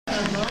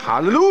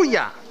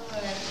Hallelujah.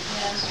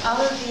 All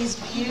of these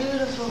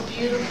beautiful,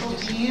 beautiful,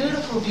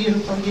 beautiful,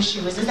 beautiful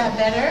Yeshuas. Is that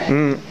better?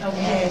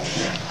 Okay.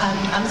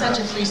 I'm such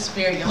a free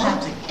spirit. You'll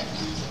have to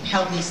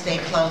help me stay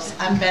close.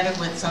 I'm better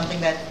with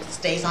something that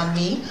stays on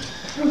me.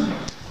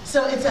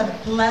 So it's a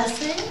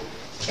blessing.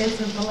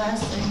 It's a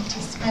blessing to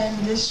spend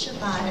this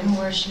Shabbat in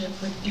worship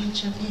with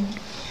each of you.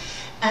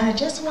 And I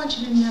just want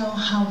you to know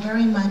how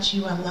very much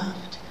you are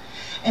loved.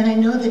 And I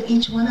know that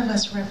each one of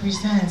us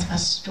represents a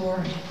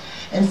story.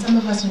 And some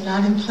of us are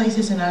not in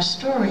places in our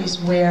stories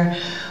where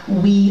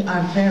we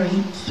are very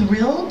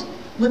thrilled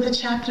with the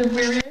chapter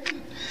we're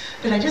in.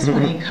 But I just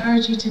want to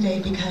encourage you today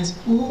because,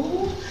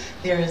 ooh,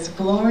 there is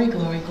glory,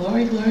 glory,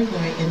 glory, glory,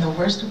 glory in the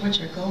worst of what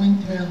you're going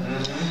through.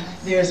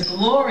 There's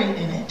glory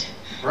in it.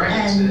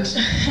 And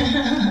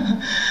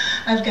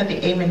I've got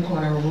the Amen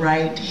corner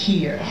right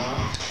here.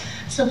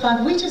 So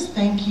Father, we just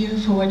thank you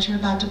for what you're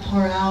about to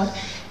pour out.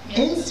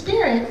 In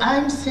spirit,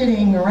 I'm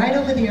sitting right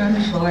over there on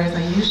the floor as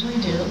I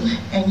usually do,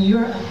 and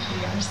you're up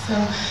here. So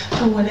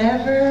for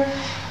whatever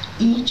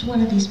each one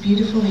of these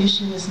beautiful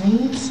Yeshuas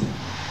needs,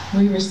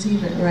 we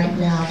receive it right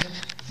now.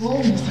 The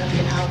fullness of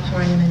your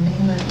outpouring in the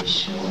name of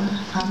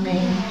Yeshua.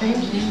 Amen.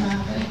 Thank you,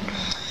 Father.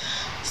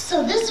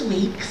 So this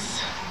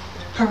week's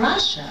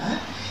parasha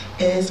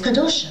is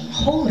Kadoshim,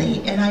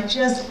 holy, and I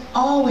just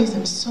always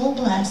am so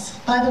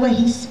blessed. By the way,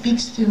 he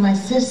speaks through my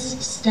sis,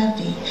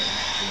 Steffi.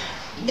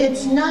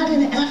 It's not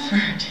an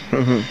effort.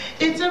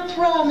 It's a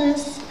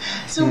promise.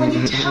 So when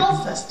he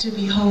tells us to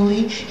be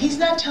holy, he's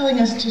not telling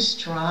us to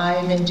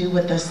strive and do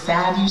what the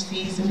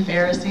Sadducees and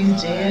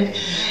Pharisees did.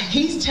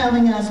 He's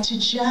telling us to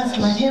just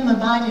let him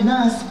abide in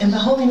us, and the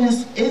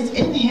holiness is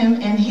in him,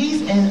 and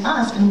he's in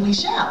us, and we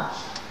shall.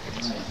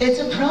 It's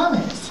a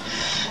promise.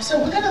 So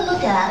we're going to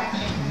look at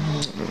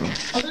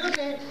a little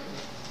bit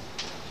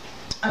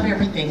of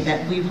everything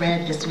that we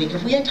read this week.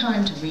 If we had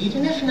time to read,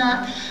 and if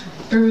not,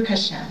 Baruch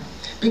Hashem.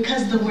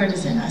 Because the word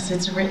is in us,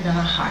 it's written in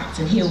our hearts,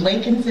 and he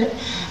awakens it,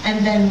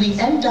 and then we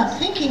end up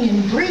thinking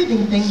and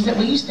breathing things that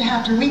we used to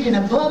have to read in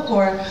a book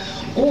or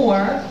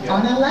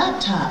on a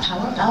laptop. How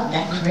about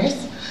that,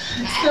 Chris?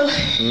 So,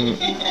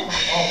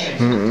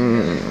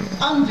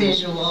 I'm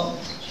visual.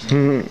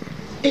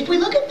 If we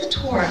look at the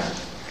Torah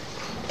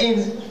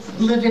in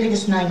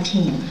Leviticus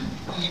 19,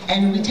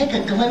 and we take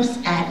a glimpse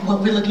at what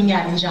we're looking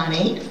at in John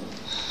 8,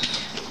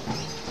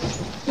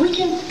 we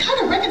can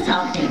kind of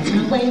reconcile things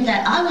in a way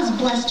that I was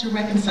blessed to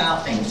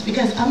reconcile things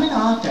because I'm an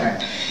author,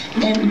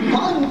 and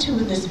volume 2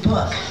 of this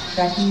book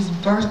that he's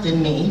birthed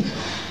in me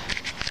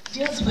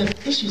deals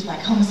with issues like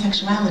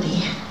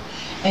homosexuality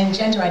and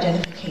gender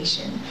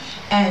identification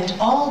and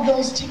all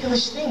those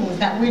ticklish things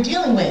that we're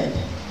dealing with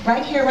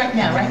right here, right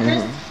now, right,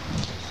 Chris?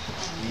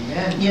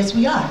 Amen. Yes,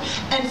 we are.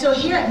 And so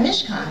here at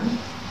Mishkan,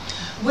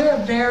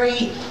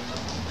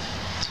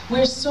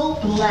 we're so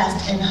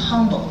blessed and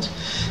humbled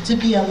to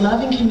be a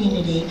loving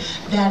community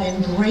that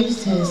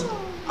embraces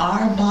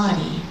our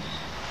body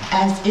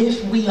as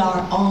if we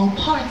are all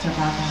parts of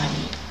our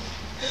body.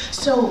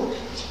 So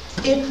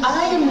if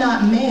I am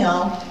not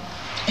male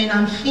and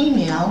I'm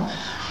female,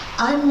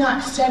 I'm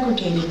not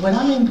segregated. When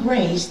I'm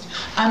embraced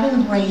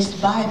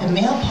by the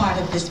male part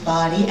of this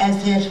body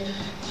as if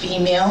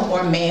female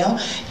or male.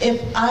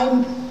 If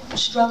I'm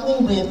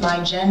struggling with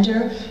my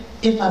gender,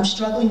 if I'm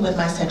struggling with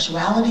my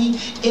sexuality,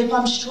 if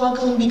I'm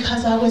struggling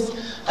because I was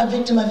a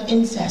victim of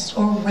incest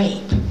or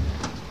rape,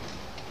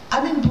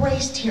 I'm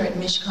embraced here at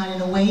Mishkan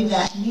in a way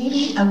that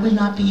maybe I would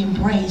not be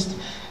embraced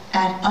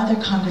at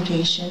other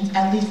congregations,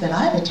 at least that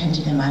I've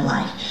attended in my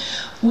life.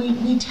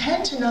 We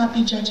tend to not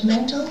be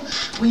judgmental.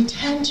 We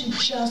tend to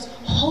just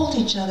hold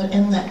each other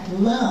and let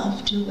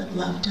love do what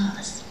love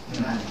does.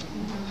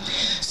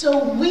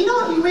 So we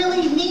don't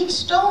really need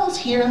stones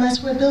here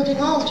unless we're building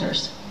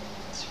altars.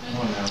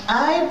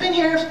 I've been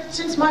here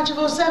since March of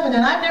 '07,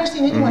 and I've never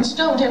seen anyone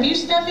stoned. Have you,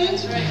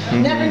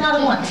 Steffi? Never,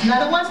 not once,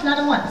 not once,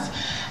 not once.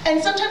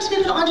 And sometimes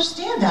people don't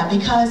understand that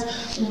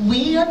because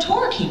we are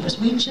Torah keepers.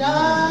 We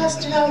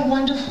just have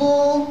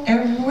wonderful,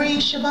 every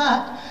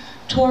Shabbat,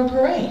 Torah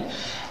parade.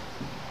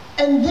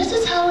 And this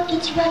is how it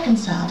gets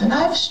reconciled. And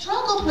I've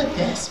struggled with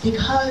this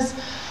because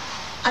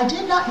I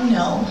did not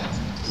know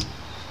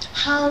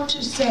how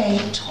to say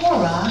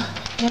Torah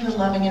in the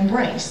loving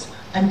embrace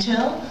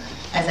until,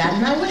 as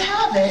Adonai would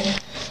have it,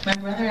 my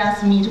brother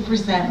asked me to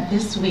present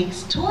this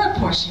week's Torah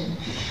portion.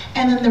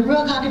 And then the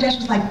Ruach HaKodesh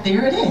was like,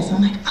 there it is.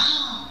 I'm like,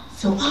 oh,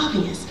 so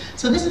obvious.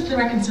 So this is the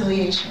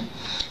reconciliation.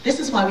 This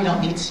is why we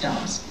don't need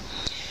stones.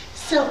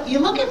 So you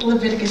look at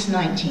Leviticus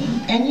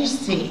 19 and you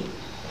see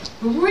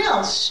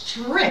real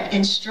strict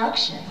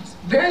instructions,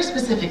 very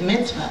specific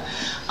mitzvah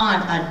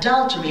on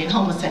adultery and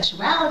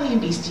homosexuality and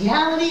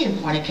bestiality and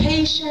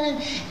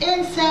fornication,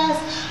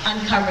 incest,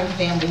 uncovering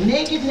family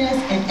nakedness,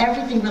 and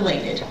everything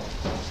related.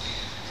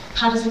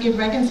 How does it get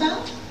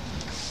reconciled?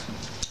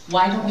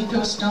 Why don't we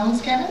throw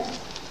stones, Kevin?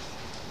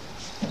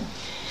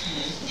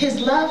 His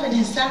love and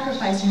his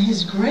sacrifice and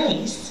his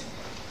grace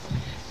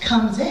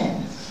comes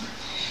in.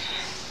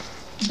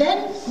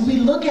 Then we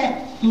look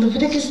at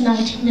Leviticus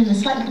 19 in a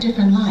slightly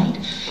different light.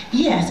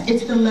 Yes,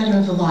 it's the letter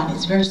of the law, and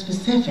it's very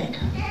specific.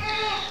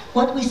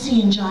 What we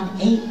see in John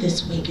 8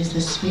 this week is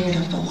the spirit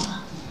of the law.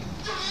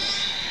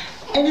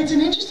 And it's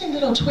an interesting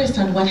little twist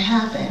on what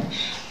happened.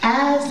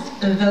 As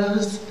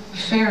those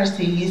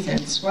Pharisees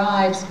and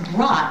scribes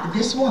brought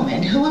this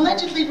woman, who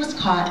allegedly was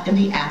caught in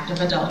the act of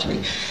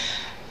adultery,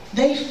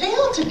 they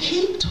failed to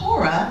keep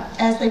Torah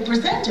as they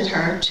presented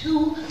her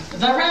to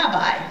the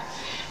rabbi.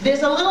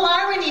 There's a little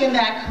irony in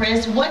that,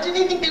 Chris. What did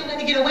they think they were going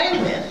to get away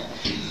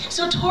with?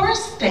 So Torah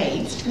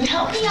states, and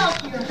help me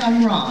out here if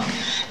I'm wrong,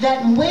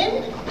 that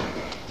when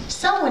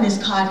someone is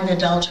caught in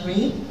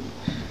adultery,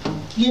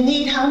 you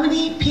need how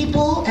many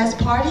people as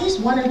parties?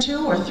 1 or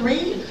 2 or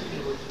 3?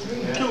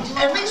 2.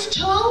 At least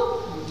 2?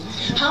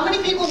 How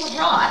many people were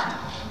brought?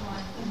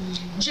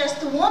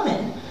 Just the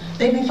woman.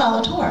 They didn't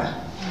follow Torah.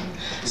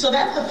 So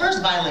that's the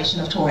first violation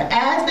of Torah,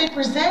 as they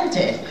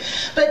presented.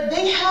 But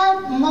they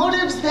had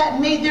motives that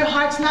made their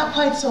hearts not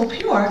quite so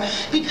pure,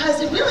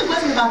 because it really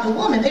wasn't about the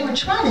woman. They were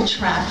trying to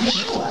trap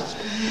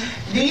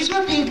Yeshua. These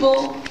were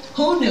people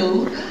who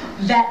knew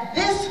that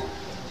this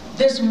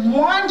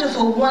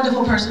wonderful,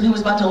 wonderful person who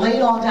was about to lay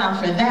it all down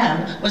for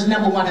them was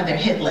number 1 on their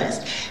hit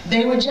list.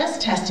 They were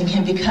just testing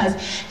him because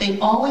they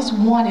always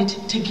wanted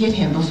to get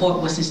him before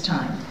it was his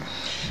time.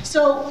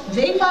 So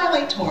they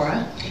violate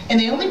Torah, and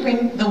they only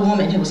bring the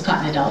woman who was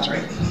caught in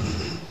adultery.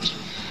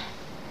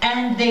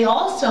 And they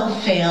also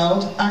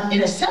failed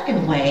in a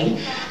second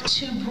way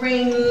to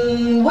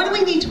bring, what do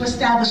we need to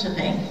establish a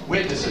thing?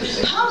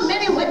 Witnesses. How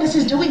many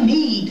witnesses do we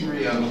need?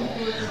 3 of them.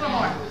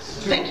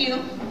 Thank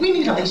you. We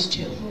need at least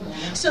 2.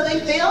 So they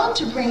failed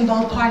to bring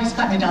both parties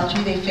caught in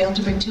adultery. They failed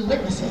to bring 2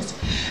 witnesses.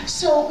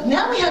 So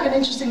now we have an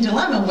interesting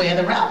dilemma where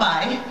the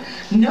rabbi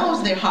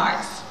knows their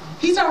hearts.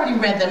 He's already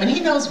read them, and he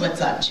knows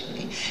what's up,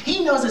 Judy.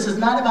 He knows this is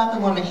not about the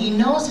woman. He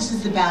knows this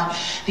is about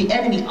the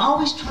enemy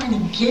always trying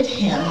to get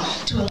him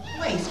to a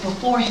place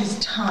before his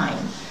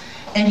time.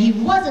 And he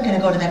wasn't going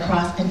to go to that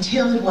cross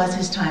until it was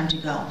his time to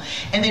go.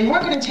 And they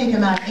weren't going to take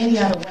him out any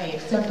other way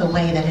except the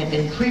way that had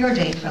been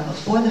preordained from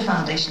before the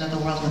foundation of the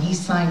world when he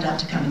signed up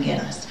to come and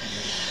get us.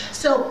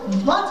 So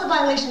lots of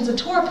violations of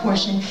Torah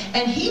portion,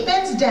 and he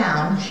bends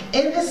down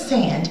in the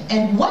sand,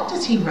 and what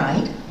does he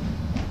write?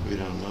 We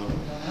don't know.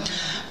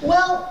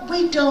 Well,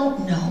 we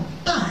don't know,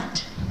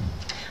 but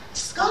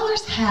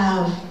scholars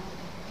have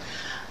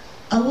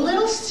a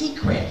little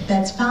secret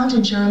that's found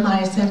in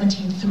Jeremiah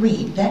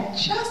 17:3 that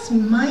just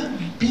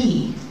might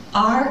be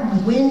our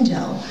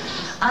window.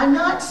 I'm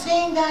not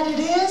saying that it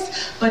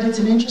is, but it's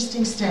an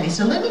interesting study.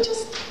 So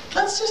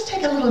let's just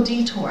take a little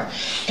detour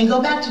and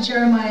go back to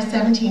Jeremiah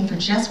 17 for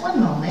just one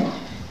moment.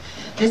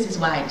 This is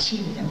why I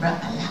cheated and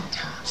brought my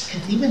laptop,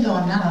 because even though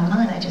I'm not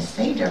online, I just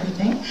saved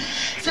everything.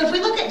 So if we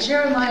look at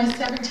Jeremiah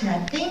 17, I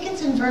think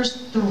it's in verse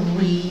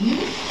 3,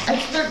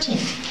 it's 13.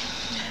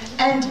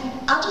 And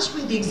I'll just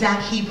read the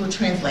exact Hebrew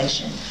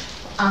translation.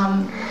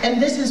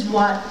 And this is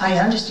what I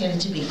understand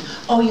it to be.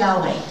 O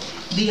Yahweh,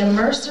 the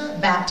immerser,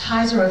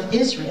 baptizer of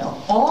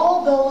Israel,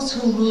 all those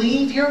who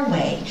leave your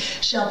way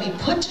shall be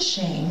put to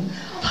shame,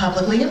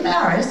 publicly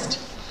embarrassed.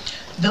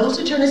 Those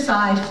who turn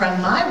aside from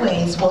my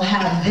ways will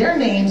have their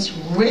names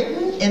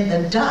written in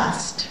the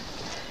dust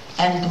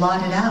and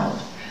blotted out.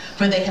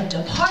 For they have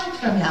departed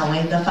from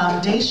Yahweh, the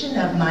foundation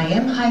of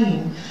Mayim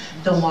Hayim,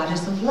 the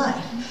waters of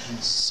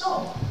life.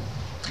 So,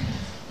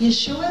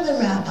 Yeshua the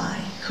rabbi,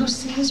 who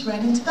sees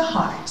right into the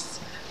hearts,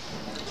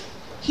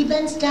 he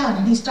bends down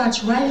and he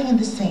starts writing in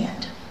the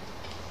sand.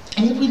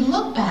 And if we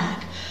look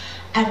back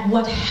at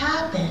what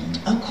happened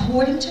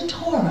according to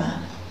Torah,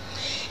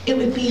 it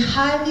would be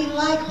highly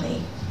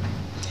likely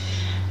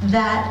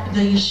that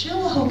the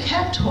Yeshua who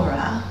kept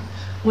Torah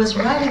was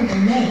writing the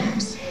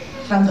names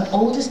from the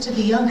oldest to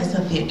the youngest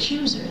of the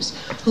accusers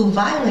who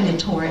violated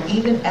Torah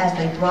even as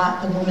they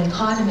brought the woman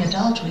caught in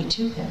adultery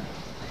to him.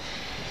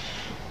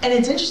 And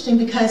it's interesting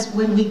because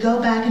when we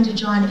go back into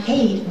John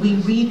 8, we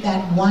read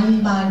that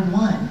one by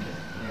one.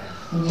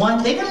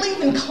 They didn't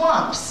leave in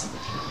clumps.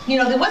 You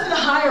know, there wasn't a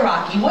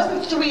hierarchy. It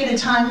wasn't 3 at a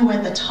time who were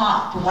at the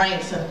top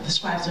ranks of the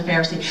scribes and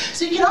Pharisees.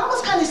 So you can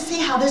almost kind of see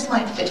how this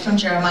might fit from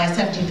Jeremiah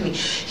 17:3.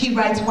 He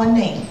writes one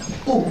name.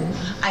 Ooh,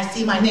 I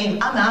see my name.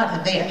 I'm out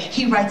of there.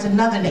 He writes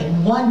another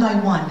name. One by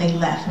one, they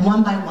left,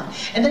 one by one.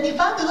 And then he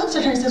finally looks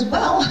at her and says,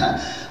 well,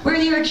 we're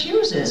your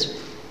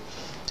accusers.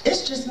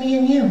 It's just me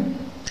and you.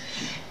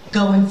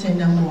 Go and sin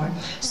no more.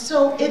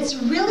 So it's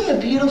really a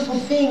beautiful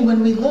thing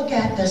when we look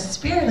at the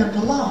spirit of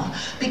the law.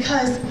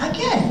 Because,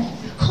 again,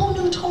 who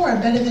knew Torah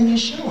better than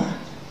Yeshua?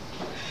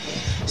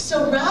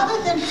 So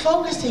rather than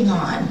focusing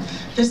on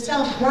the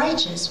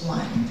self-righteous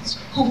ones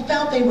who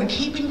felt they were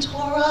keeping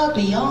Torah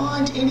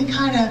beyond any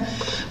kind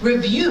of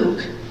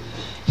rebuke,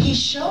 he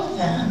showed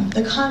them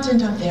the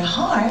content of their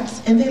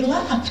hearts and they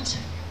left.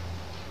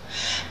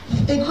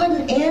 They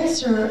couldn't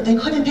answer, they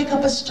couldn't pick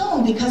up a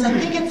stone because I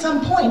think at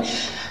some point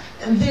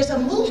there's a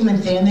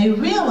movement there and they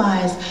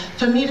realized,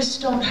 for me to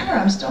stone her,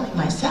 I'm stoning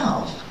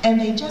myself. And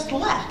they just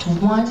left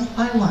one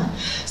by one.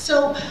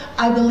 So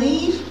I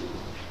believe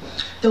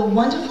the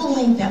wonderful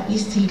link that we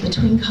see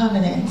between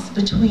covenants,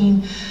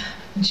 between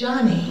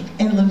John 8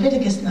 and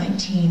Leviticus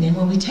 19, and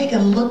when we take a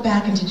look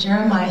back into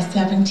Jeremiah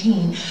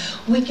 17,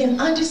 we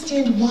can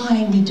understand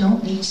why we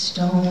don't need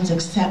stones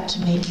except to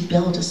maybe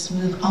build a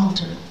smooth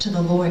altar to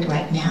the Lord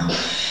right now.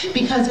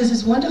 Because there's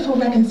this wonderful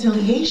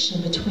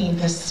reconciliation between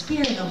the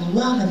spirit of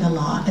love in the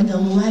law and the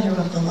letter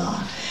of the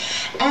law.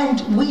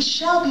 And we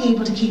shall be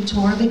able to keep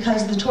Torah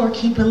because the Torah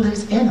keeper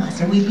lives in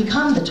us, and we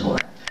become the Torah.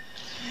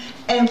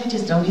 And we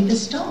just don't need the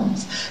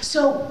stones.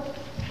 So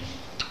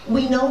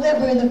we know that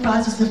we're in the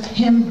process of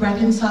him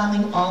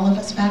reconciling all of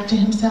us back to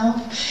himself.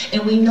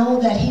 And we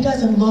know that he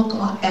doesn't look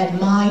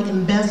at my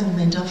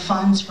embezzlement of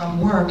funds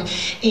from work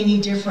any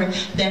different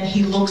than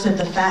he looks at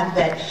the fact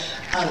that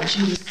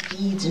Judy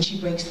speeds and she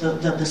breaks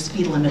the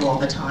speed limit all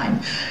the time.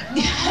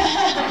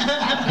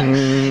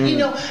 You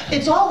know,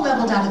 it's all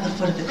leveled out at the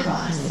foot of the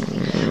cross.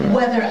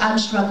 Whether I'm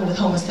struggling with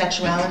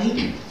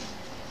homosexuality,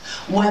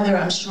 whether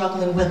I'm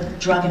struggling with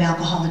drug and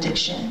alcohol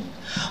addiction,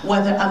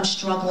 whether I'm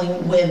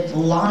struggling with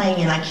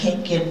lying and I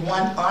can't get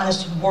one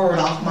honest word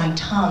off my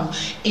tongue,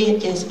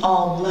 it is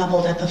all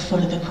leveled at the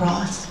foot of the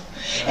cross.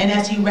 And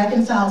as he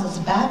reconciles us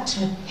back to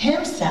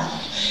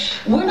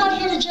himself, we're not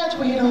here to judge,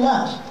 we're here to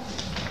love.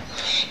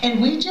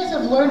 And we just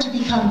have learned to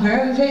become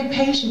very, very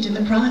patient in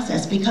the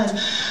process because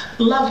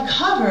love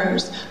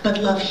covers, but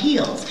love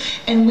heals.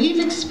 And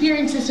we've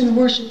experienced this in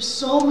worship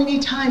so many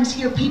times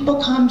here. People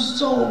come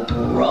so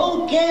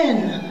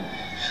broken.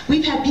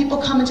 We've had people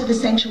come into the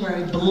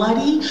sanctuary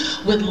bloody,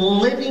 with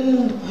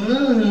living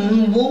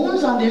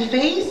wounds on their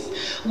face.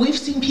 We've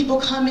seen people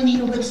come in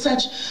here with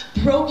such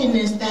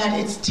brokenness that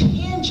it's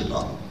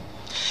tangible.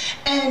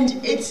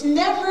 And it's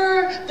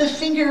never the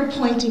finger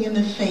pointing in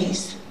the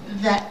face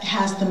that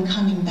has them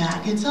coming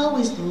back. It's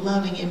always the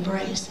loving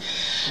embrace.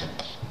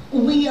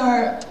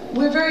 We're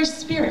very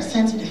spirit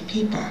sensitive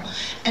people.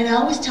 And I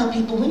always tell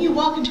people, when you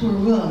walk into a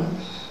room,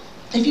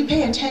 if you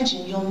pay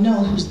attention, you'll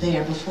know who's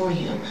there before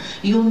you.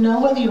 You'll know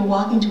whether you're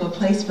walking to a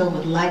place filled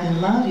with light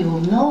and love.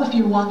 You'll know if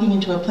you're walking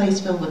into a place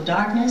filled with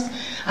darkness.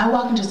 I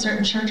walk into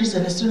certain churches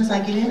and as soon as I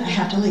get in, I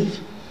have to leave.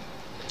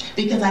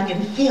 Because I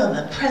can feel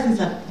the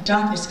presence of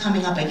darkness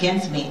coming up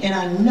against me. And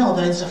I know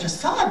there's a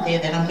facade there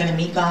that I'm going to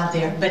meet God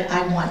there, but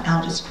I want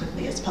out as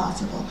quickly as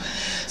possible.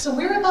 So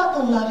we're about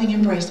the loving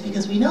embrace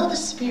because we know the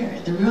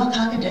Spirit, the Ruach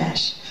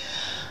HaKodesh,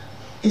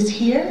 is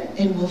here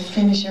and will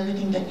finish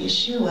everything that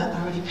Yeshua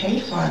already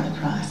paid for on the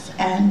cross.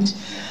 And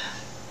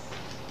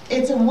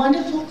it's a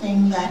wonderful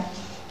thing that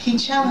he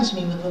challenged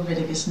me with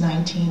Leviticus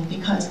 19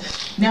 because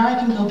now I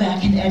can go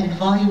back and edit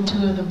volume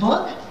 2 of the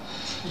book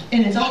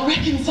and it's all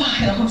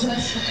reconciled.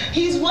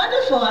 He's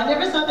wonderful. I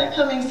never saw that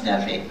coming,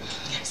 Steffi.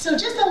 So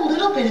just a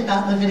little bit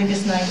about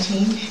Leviticus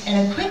 19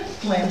 and a quick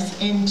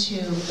glimpse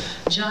into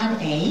John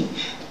 8.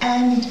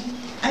 And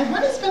I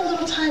want to spend a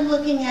little time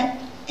looking at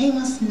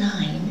Amos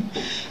 9.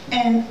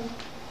 And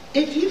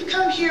if you've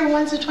come here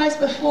once or twice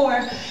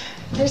before,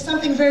 there's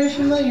something very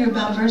familiar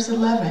about verse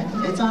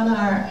 11. It's on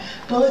our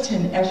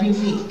bulletin every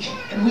week.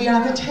 We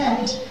are the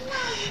tent.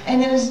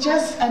 And it was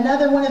just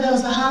another one of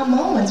those aha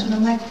moments when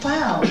I'm like,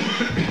 wow,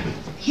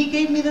 he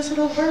gave me this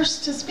little verse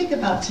to speak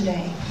about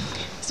today.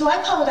 So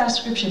I call it our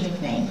scripture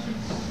nickname.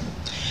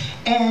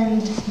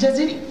 And does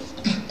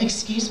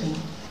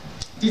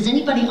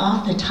anybody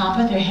off the top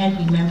of their head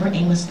remember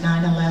Amos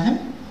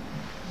 9:11?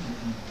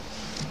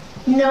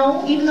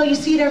 No, even though you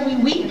see it every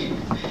week.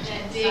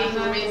 That David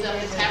will raise up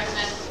the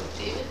tabernacle of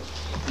David.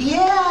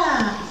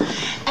 Yeah.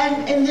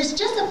 And there's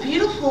just a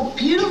beautiful,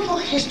 beautiful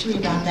history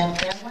about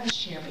that I want to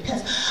share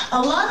because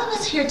a lot of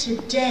us here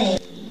today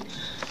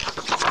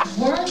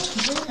weren't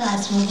with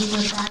us when we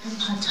were back in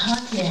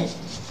Pawtucket,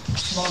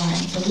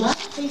 Florence. A lot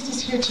of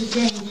faces here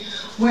today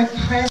weren't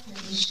present,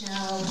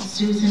 Michelle,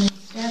 Susan, and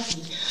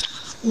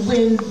Steffi,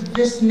 when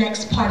this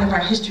next part of our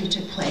history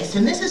took place.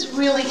 And this is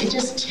really, it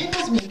just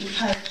tickles me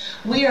because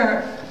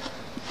we're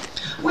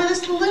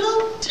this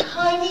little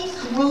tiny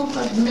group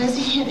of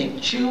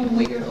Messianic Jew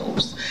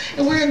weirdos.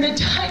 And we're in the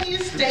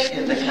tiniest state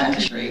in the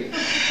country.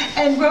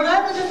 And Rhode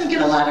Island doesn't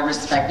get a lot of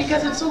respect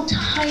because it's so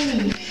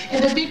tiny.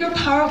 And the bigger,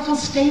 powerful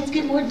states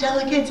get more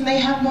delegates and they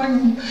have more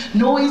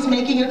noise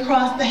making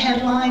across the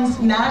headlines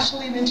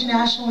nationally and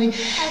internationally.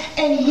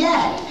 And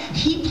yet,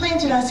 he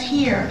planted us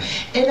here.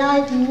 And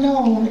I've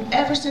known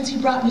ever since he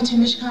brought me to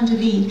Mishkan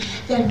David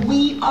that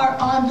we are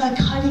on the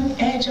cutting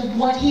edge of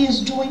what he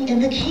is doing in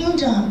the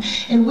kingdom.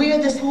 And we're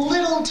this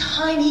little,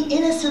 tiny,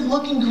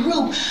 innocent-looking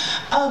group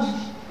of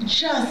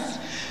just,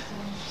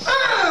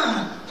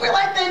 we're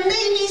like the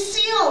Navy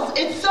SEALs.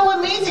 It's so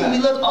amazing. We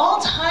look all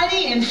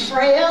tiny and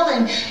frail,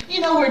 and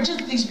we're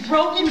just these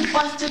broken,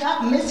 busted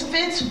up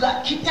misfits who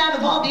got kicked out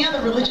of all the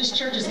other religious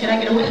churches. Can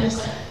I get a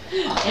witness?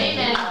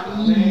 Amen.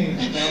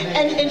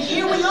 And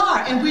here we are,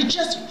 and we're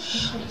just,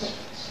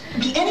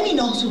 the enemy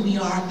knows who we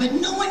are, but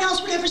no one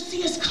else would ever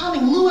see us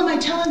coming. Lou, am I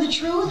telling the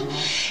truth?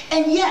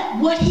 And yet,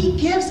 what he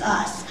gives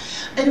us,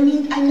 I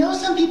mean, I know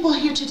some people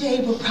here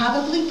today were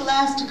probably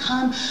blessed to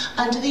come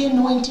under the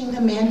anointing,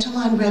 the mantle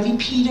on Reverend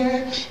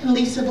Peter and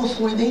Lisa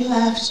before they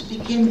left to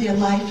begin their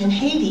life in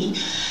Haiti.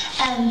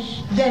 And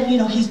then, you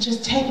know, he's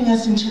just taking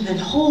us into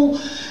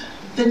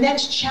the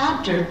next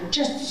chapter,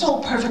 just so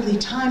perfectly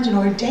timed and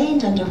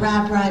ordained under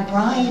Rabbi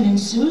Brian and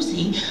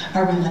Susie,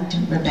 our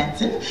reluctant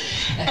Rebetson.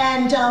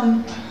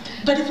 And,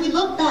 but if we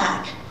look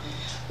back,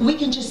 we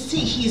can just see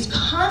he is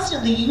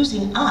constantly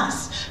using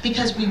us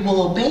because we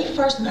will obey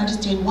first and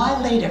understand why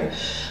later.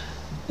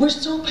 We're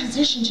so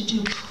positioned to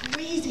do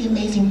crazy,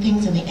 amazing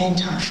things in the end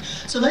time.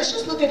 So let's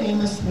just look at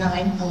Amos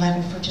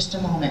 9:11 for just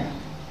a moment.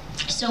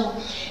 So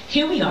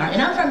here we are,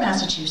 and I'm from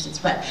Massachusetts,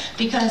 but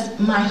because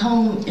my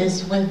home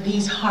is with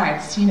these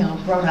hearts, you know,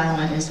 Rhode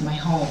Island is my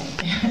home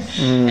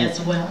as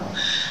well.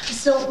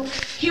 So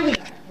here we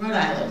are, Rhode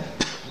Island.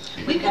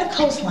 We've got a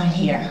coastline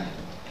here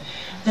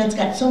that's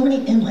got so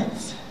many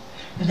inlets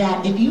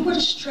that if you were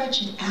to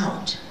stretch it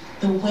out,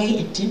 the way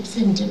it dips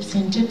in,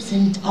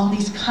 all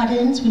these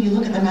cut-ins, when you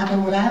look at the map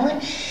of Rhode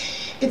Island,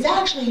 it's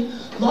actually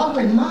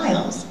longer in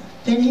miles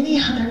than any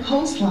other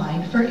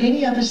coastline for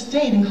any other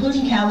state,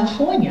 including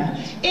California,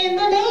 in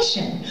the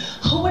nation.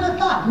 Who would have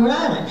thought, Rhode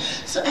Island?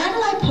 So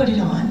Adonai put it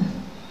on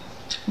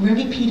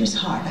Reverend Peter's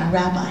heart, our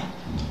rabbi,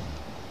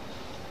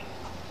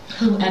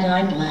 who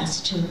Adonai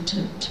blessed to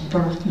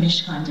birth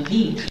Mishkan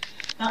David.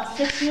 About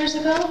 6 years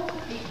ago?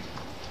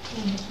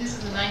 This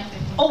is the 9th.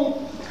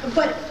 Oh,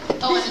 but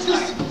Oh, this, and the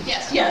heart.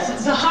 Yes. yes,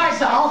 it's the heart,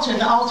 the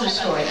altar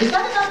story. Is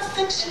that about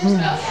 6 years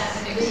ago? About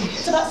 6 years.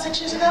 It's about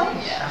 6 years ago?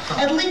 Yeah.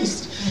 At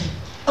least.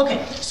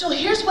 Okay, so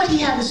here's what he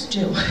had us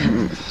do.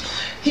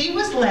 He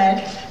was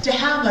led to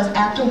have us,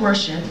 after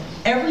worship,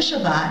 every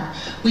Shabbat,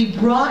 we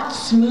brought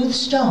smooth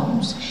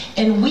stones,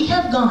 and we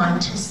have gone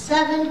to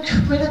 7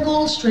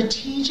 critical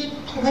strategic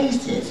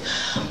places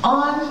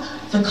on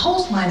the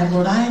coastline of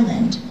Rhode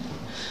Island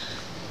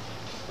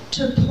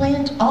to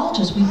plant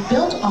altars. We've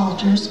built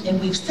altars, and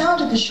we've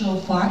sounded the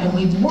shofar, and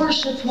we've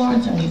worshiped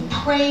Florence, and we've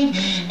prayed,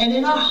 and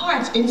in our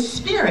hearts, in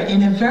spirit,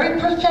 in a very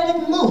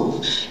prophetic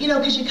move, you know,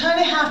 because you kind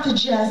of have to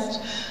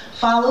just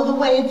follow the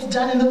way it's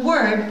done in the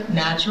Word,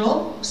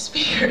 natural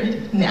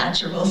spirit,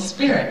 natural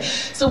spirit.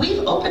 So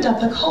we've opened up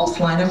the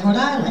coastline of Rhode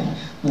Island.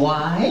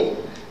 Why?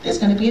 There's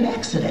going to be an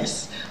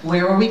exodus.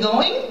 Where are we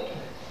going?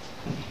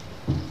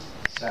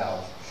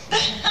 South.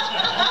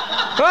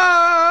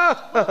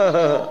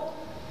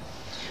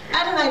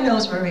 Adonai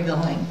knows where we're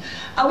going.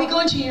 Are we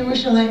going to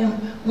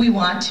Jerusalem? We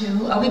want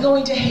to. Are we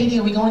going to Haiti?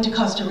 Are we going to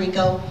Costa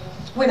Rica?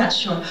 We're not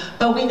sure.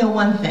 But we know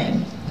one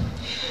thing.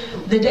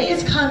 The day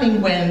is coming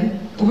when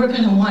we're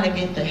going to want to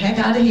get the heck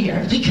out of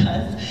here,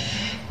 because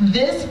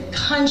this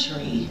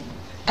country,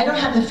 I don't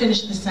have to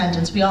finish the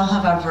sentence. We all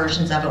have our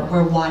versions of it.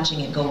 We're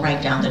watching it go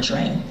right down the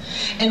drain.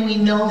 And we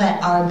know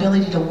that our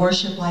ability to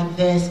worship like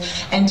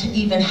this and to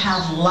even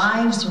have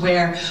lives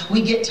where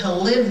we get to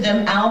live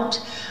them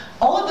out,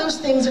 all of those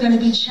things are going to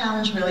be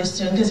challenged really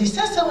soon, because he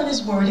says so in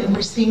his word, and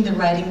we're seeing the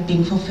writing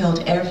being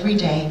fulfilled every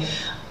day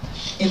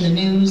in the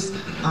news,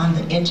 on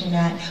the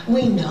internet.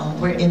 We know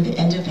we're in the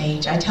end of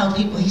age. I tell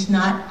people he's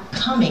not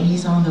coming,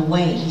 he's on the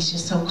way. He's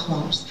just so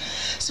close.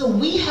 So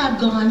we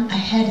have gone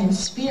ahead in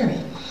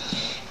spirit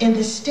in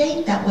the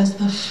state that was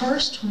the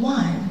first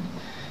one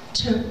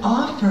to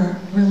offer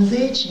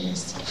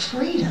religious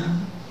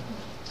freedom.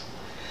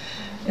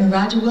 And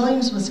Roger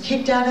Williams was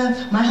kicked out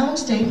of my home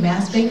state,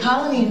 Mass Bay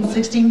Colony, in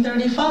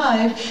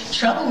 1635,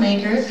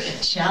 troublemaker,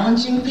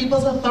 challenging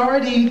people's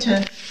authority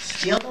to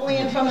steal the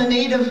land from the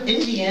native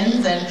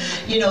Indians and,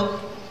 you know,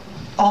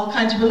 all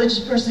kinds of religious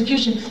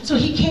persecution. So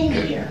he came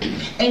here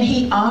and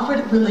he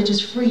offered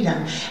religious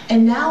freedom.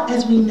 And now,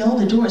 as we know,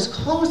 the door is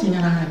closing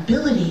on our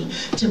ability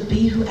to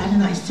be who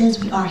Adonai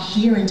says we are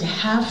here and to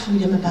have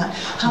freedom about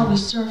how we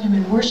serve him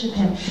and worship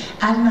him.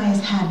 Adonai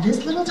has had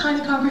this little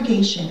tiny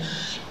congregation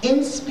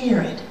in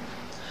spirit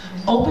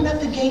open up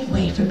the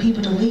gateway for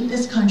people to leave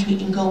this country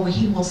and go where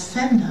he will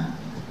send them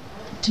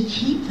to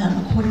keep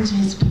them according to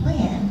his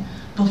plan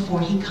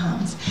before he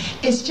comes.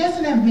 It's just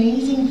an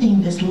amazing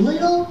thing, this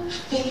little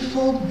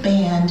faithful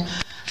band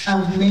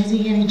of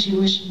Messianic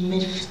Jewish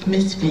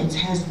misfits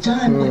has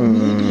done what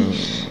maybe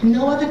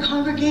no other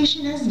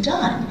congregation has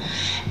done.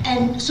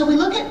 And so we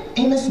look at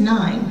Amos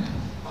 9,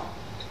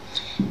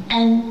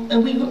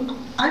 and we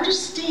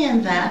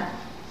understand that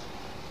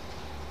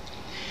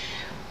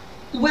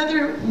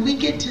whether we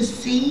get to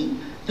see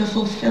the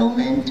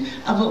fulfillment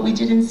of what we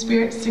did in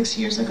spirit 6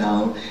 years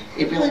ago,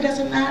 it really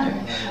doesn't matter.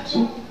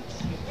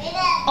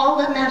 All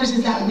that matters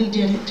is that we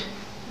did it.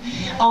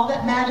 All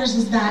that matters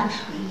is that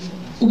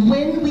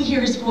when we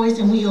hear his voice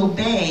and we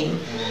obey,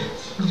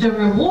 the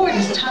reward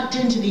is tucked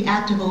into the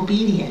act of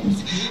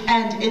obedience.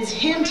 And it's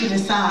him to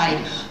decide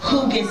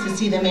who gets to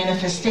see the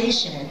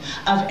manifestation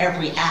of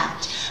every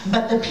act.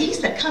 But the peace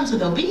that comes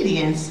with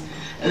obedience,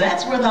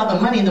 that's worth all the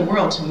money in the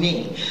world to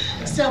me.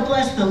 So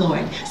bless the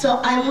Lord.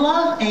 So I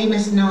love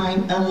Amos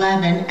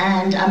 9:11,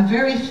 and I'm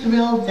very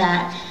thrilled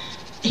that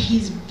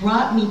he's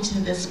brought me to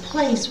this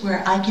place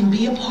where I can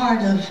be a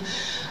part of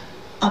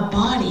a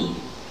body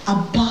a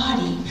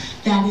body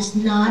that is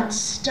not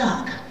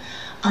stuck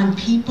on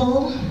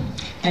people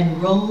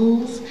and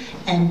roles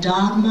and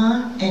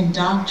dogma and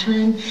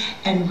doctrine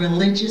and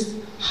religious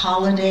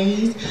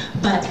holidays,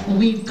 but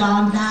we've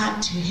gone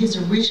back to his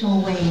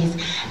original ways,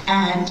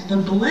 and the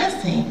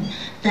blessing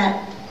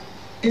that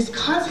is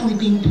constantly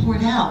being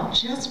poured out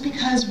just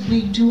because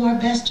we do our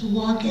best to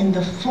walk in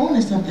the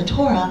fullness of the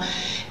Torah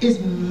is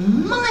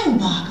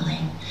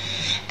mind-boggling.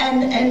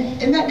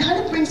 And that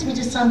kind of brings me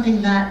to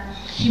something that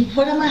he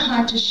put on my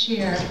heart to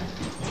share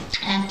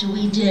after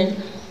we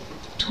did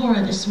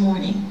Torah this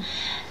morning.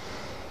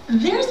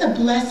 There's a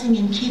blessing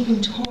in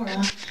keeping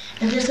Torah,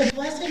 and there's a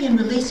blessing in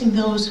releasing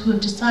those who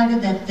have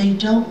decided that they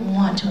don't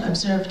want to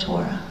observe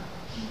Torah.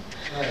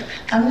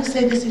 I'm going to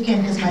say this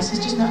again because my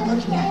sister's not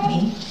looking at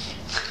me.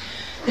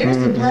 There's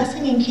a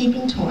blessing in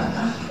keeping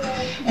Torah,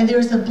 and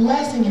there's a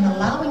blessing in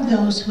allowing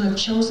those who have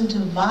chosen to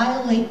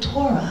violate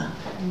Torah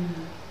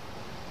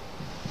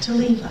to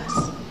leave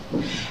us.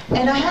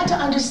 And I had to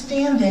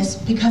understand this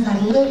because I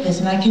live this,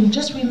 and I can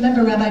just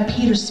remember Rabbi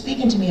Peter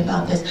speaking to me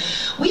about this.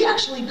 We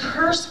actually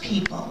curse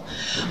people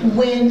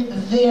when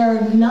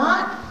they're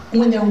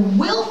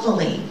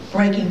willfully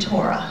breaking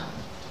Torah.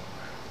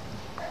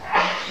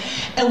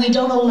 And we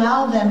don't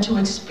allow them to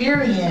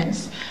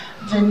experience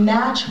the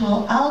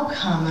natural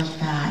outcome of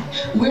that.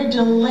 We're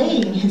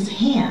delaying his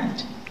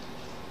hand.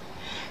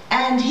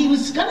 And he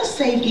was going to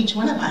save each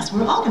one of us.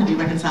 We're all going to be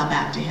reconciled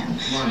back to him.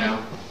 Come on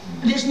now.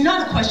 There's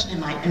not a question in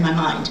my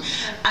mind.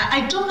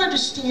 I don't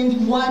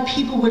understand why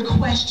people would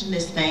question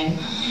this thing.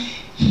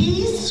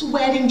 He's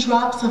sweating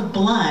drops of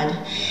blood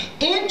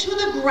into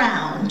the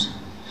ground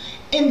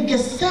in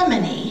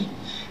Gethsemane.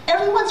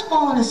 Everyone's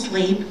fallen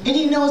asleep, and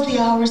he knows the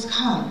hour has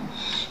come.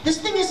 This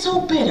thing is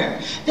so bitter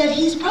that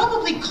he's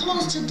probably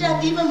close to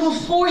death even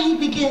before he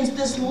begins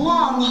this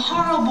long,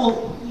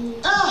 horrible,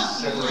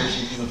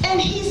 Separation from the and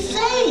he's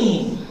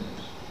saying,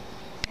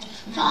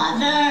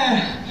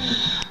 Father,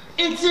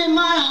 it's in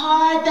my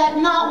heart that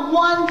not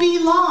one be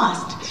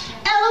lost.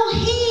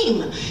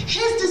 Elohim,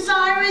 his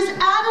desire is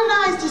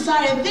Adonai's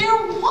desire.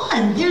 They're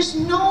one. There's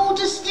no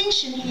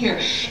distinction here.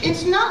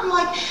 It's not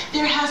like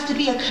there has to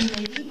be a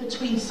committee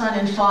between son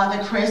and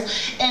father,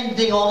 Chris, and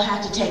they all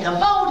have to take a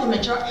vote and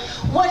majority.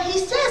 What he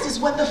says is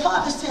what the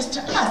Father says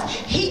to us.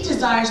 He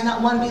desires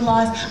not one be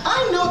lost.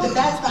 I know that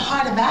that's the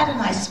heart of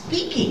Adonai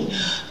speaking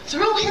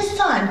through his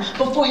son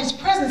before his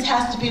presence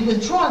has to be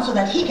withdrawn so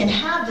that he can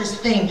have this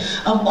thing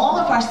of all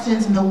of our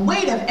sins and the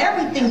weight of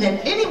everything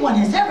that anyone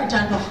has ever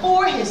done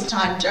before his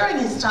time, during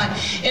his time,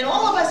 and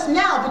all of us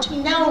now,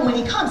 between now and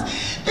when he comes.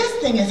 This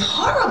thing is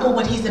horrible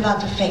what he's about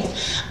to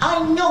face.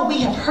 I know we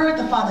have heard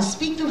the Father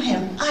speak through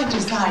him. I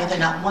desire that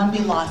not one be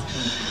lost.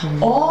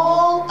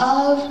 All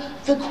of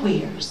the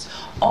queers,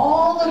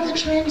 all of the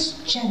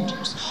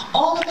transgenders,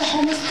 all of the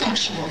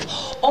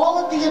homosexuals,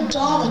 all of the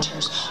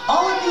idolaters,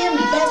 all of the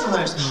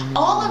embezzlers,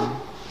 all of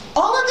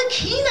the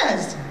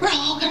Kinas, we're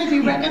all going to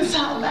be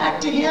reconciled back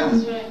to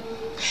him.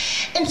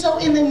 And so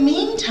in the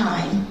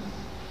meantime,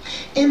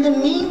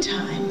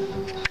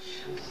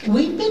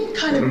 we've been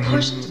kind of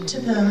pushed to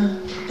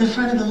the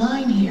front of the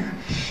line here.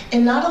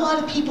 And not a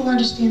lot of people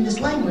understand this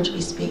language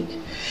we speak.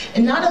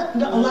 And not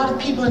a lot of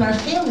people in our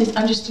families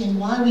understand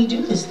why we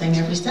do this thing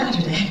every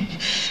Saturday.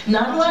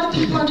 Not a lot of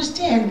people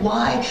understand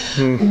why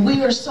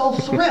we are so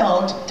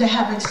thrilled to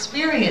have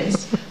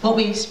experienced what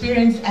we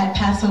experienced at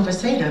Passover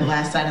Seder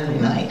last Saturday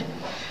night.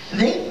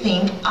 They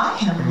think I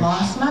have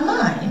lost my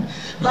mind.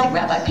 Like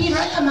Rabbi Peter,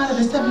 I come out of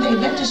the Seventh-day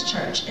Adventist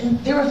church,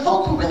 and there are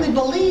folk who really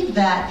believe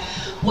that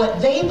what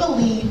they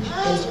believe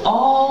is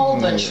all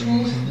the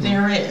truth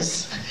there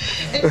is.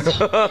 And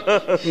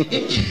so,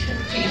 Peter,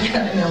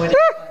 I know it is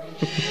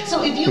funny.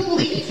 So if you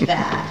leave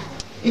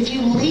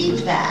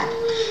that,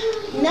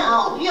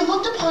 now you're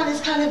looked upon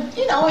as kind of,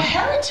 a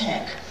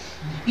heretic.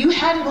 You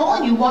had it all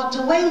and you walked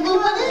away. Lou,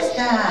 what is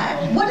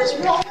that? What is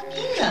wrong with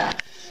Peter?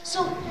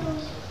 So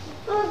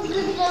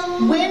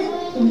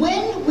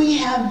when we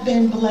have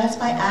been blessed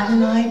by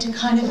Adonai to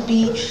kind of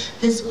be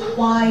this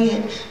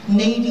quiet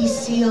Navy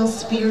SEAL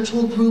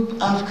spiritual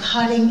group of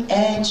cutting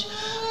edge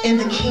in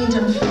the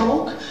kingdom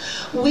folk,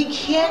 we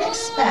can't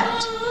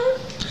expect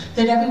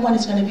that everyone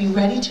is going to be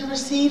ready to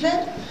receive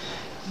it,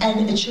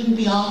 and it shouldn't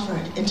be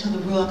offered until the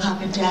Ruach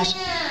HaKodesh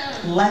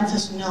lets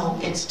us know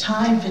it's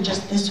time for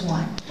just this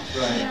one.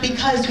 Right.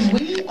 Because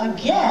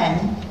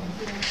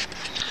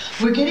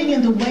we're getting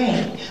in the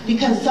way,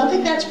 because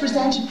something that's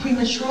presented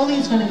prematurely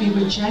is going to be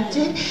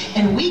rejected,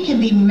 and we can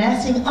be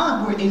messing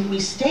up, where if we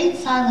stayed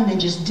silent and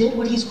just did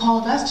what he's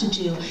called us to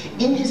do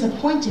in his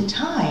appointed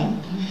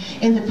time,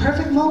 in the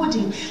perfect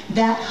moedim,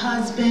 that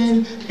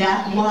husband,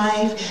 that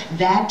wife,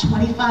 that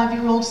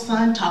 25-year-old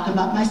son, talking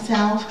about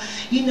myself,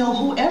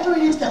 whoever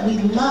it is that we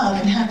love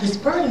and have this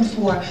burden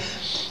for,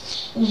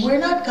 we're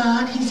not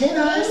God, he's in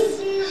us.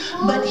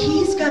 But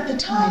he's got the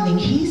timing,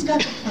 he's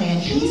got the plan,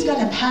 he's got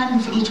a pattern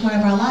for each one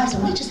of our lives,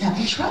 and we just have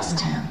to trust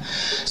him.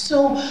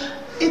 So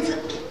it's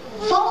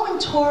following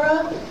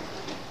Torah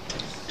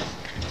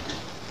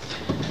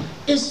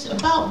is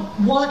about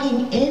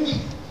walking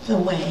in the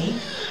way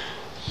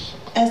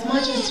as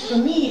much as for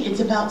me, it's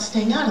about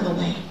staying out of the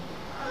way.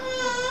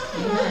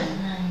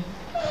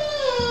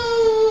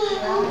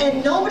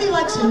 And nobody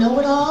likes a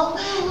know-it-all,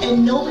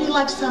 and nobody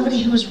likes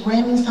somebody who is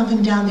ramming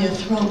something down their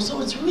throat.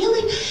 So it's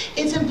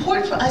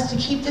important for us to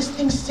keep this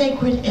thing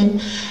sacred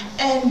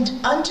and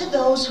unto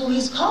those who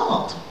he's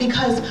called.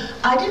 Because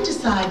I didn't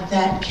decide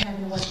that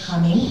Kevin was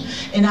coming,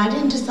 and I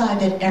didn't decide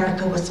that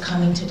Erica was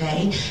coming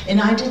today, and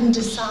I didn't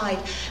decide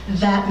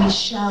that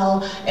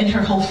Michelle and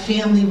her whole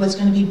family was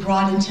going to be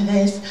brought into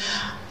this.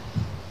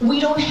 We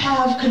don't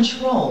have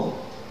control,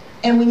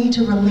 and we need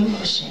to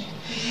relinquish it.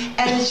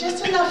 And it's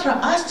just enough for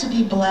us to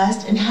be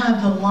blessed and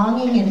have the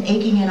longing and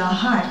aching in our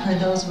heart for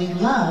those we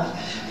love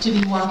to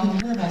be walking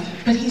with us.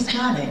 But he's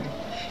got it.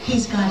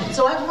 He's got it.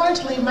 So I've learned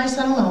to leave my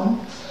son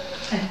alone.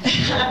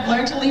 I've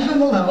learned to leave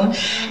him alone.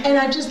 And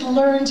I've just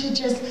learned to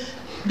just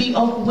be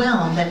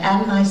overwhelmed that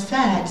Adonai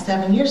said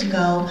 7 years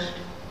ago,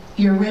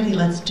 "You're ready,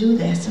 let's do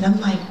this." And I'm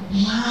like,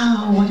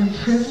 wow, what a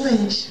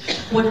privilege.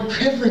 What a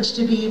privilege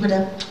to be able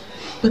to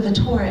with the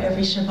Torah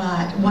every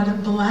Shabbat. What a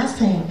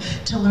blessing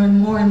to learn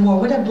more and more.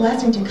 What a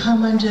blessing to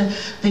come under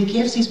the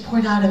gifts he's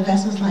poured out of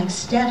vessels like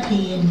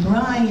Steffi and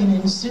Brian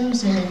and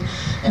Susan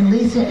and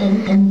Lisa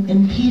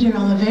and Peter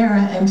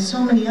Oliveira and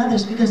so many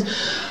others. Because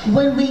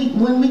when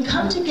we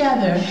come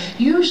together,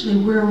 usually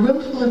we're a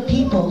room full of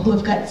people who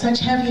have got such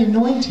heavy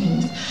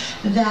anointings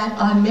that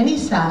on many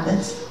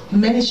Sabbaths,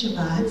 many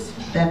Shabbats,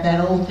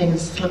 that old thing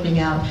is slipping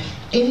out,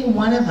 any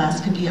one of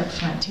us could be up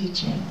front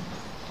teaching.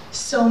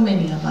 So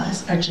many of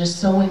us are just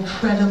so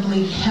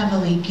incredibly,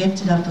 heavily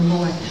gifted of the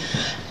Lord.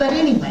 But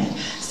anyway,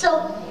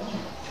 so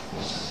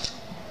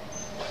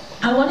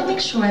I want to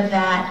make sure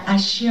that I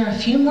share a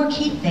few more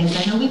key things.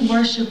 I know we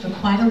worshiped for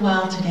quite a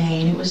while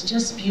today, and it was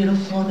just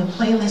beautiful, and the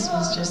playlist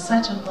was just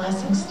such a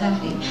blessing,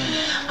 Steffi.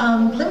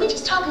 Let me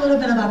just talk a little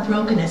bit about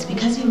brokenness,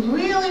 because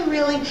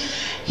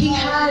he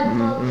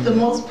had the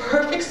most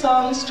perfect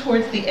songs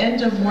towards the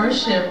end of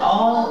worship,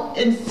 all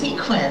in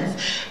sequence.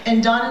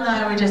 And Don and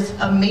I were just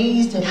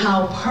amazed at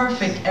how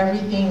perfect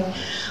everything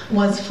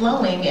was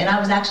flowing. And I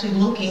was actually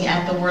looking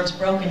at the words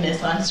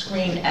brokenness on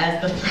screen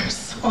as the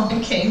first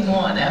song came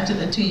on after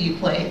the two you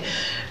played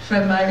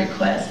from my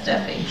request,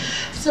 Steffi.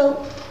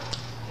 So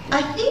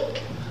I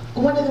think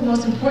one of the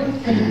most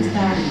important things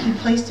that he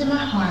placed in my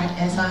heart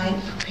as I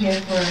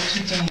prepared for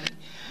today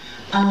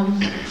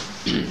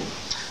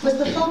was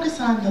the focus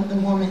on the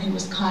woman who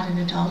was caught in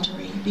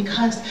adultery,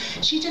 because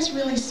she just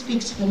really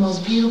speaks to the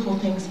most beautiful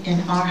things in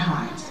our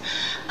hearts.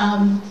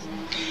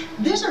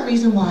 There's a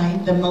reason why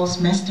the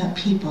most messed up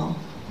people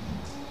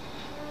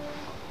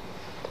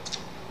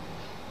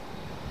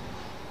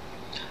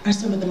are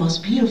some of the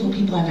most beautiful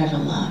people I've ever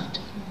loved.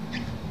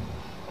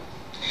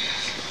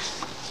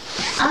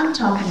 I'm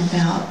talking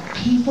about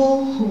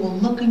people who will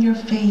look in your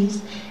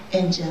face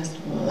and just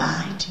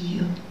lie to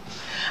you.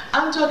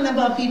 I'm talking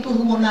about people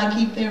who will not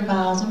keep their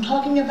vows. I'm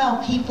talking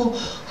about people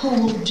who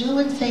will do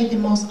and say the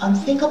most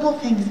unthinkable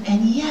things,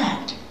 and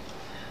yet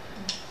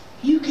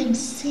you can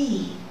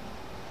see,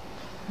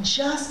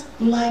 just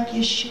like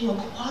Yeshua,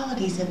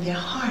 qualities in their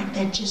heart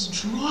that just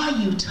draw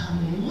you to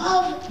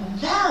love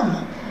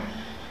them.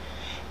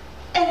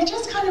 And it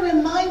just kind of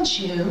reminds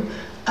you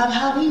of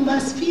how he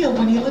must feel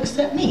when he looks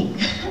at me,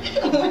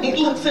 when he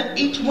looks at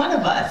each one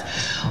of us.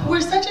 We're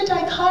such a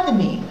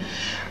dichotomy.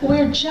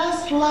 We're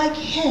just like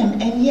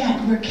him, and yet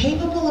we're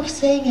capable of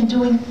saying and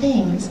doing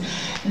things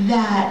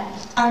that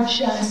are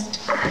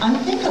just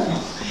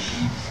unthinkable.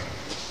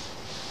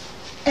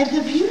 And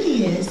the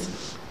beauty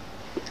is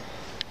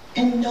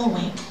in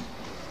knowing.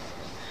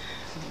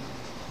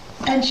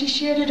 And she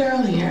shared it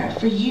earlier.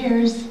 For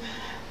years,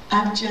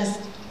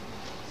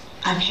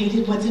 I've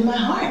hated what's in my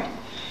heart.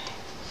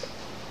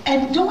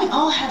 And don't we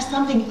all have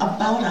something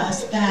about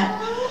us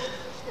that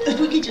if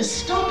we could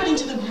just stomp it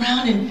into the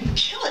ground and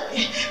kill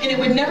it, and it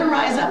would never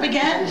rise up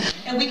again,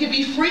 and we could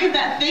be free of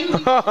that thing, we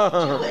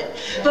could do it.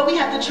 But we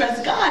have to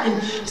trust God.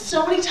 And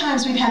so many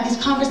times we've had these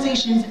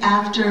conversations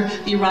after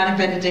the erotic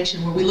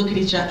benediction where we look at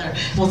each other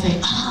and we'll say,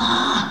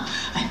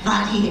 I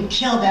thought he had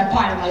killed that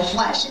part of my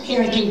flesh, and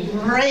here it came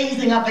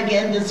raising up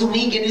again this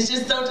week, and it's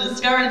just so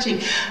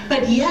discouraging.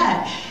 But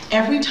yet,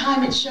 every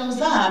time it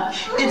shows up,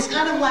 it's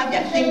kind of like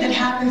that thing that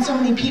happens to so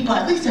many people,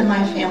 at least in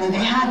my family.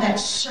 They have that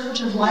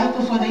surge of life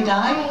before they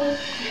die,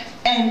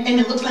 and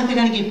it looks like they're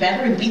going to get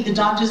better and beat the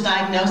doctor's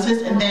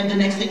diagnosis, and then the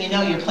next thing you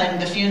know, you're planning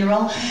the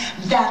funeral.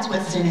 That's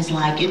what sin is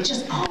like. It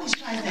just always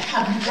tries to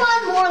have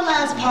one more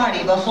last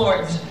party before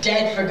it's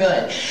dead for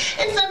good.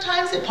 And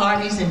sometimes it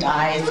parties and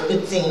dies,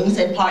 it seems,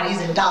 and parties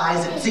and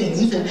dies, it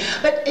seems.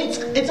 But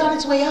it's on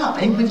its way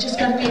up, and we've just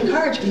got to be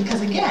encouraged,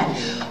 because again,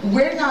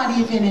 we're not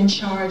even in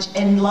charge,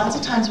 and lots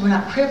of times we're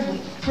not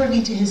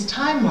privy to his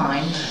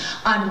timeline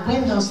on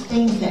when those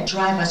things that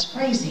drive us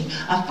crazy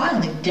are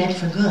finally dead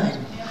for good.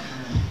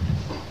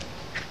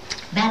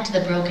 Back to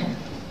the broken.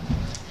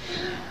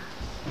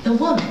 The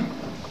woman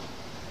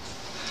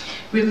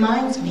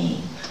reminds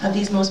me of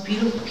these most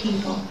beautiful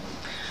people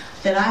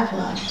that I've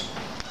loved,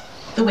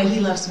 the way he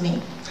loves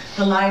me.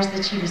 The liars,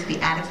 the cheaters, the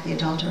addicts, the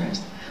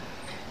adulterers.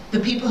 The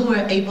people who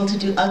are able to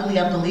do ugly,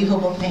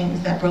 unbelievable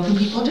things that broken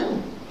people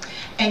do,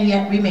 and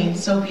yet remain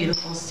so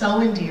beautiful,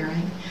 so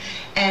endearing,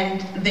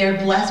 and they're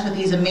blessed with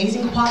these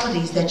amazing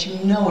qualities that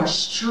you know are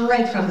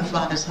straight from the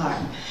Father's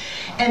heart.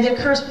 And they're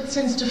cursed with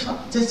sin's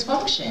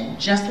dysfunction,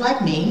 just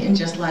like me and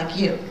just like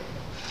you.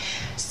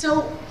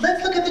 So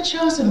let's look at the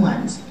chosen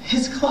ones,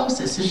 his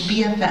closest, his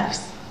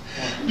BFFs.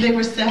 There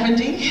were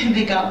 70,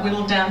 they got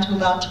whittled down to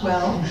about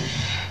 12.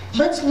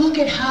 Let's look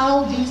at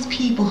how these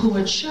people who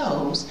were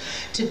chose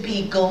to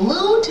be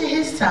glued to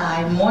his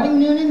side morning,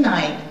 noon, and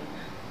night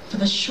for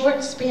the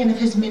short span of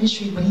his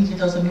ministry when he did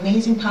those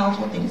amazing,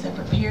 powerful things that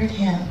prepared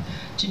him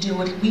to do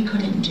what we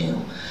couldn't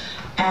do.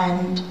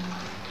 And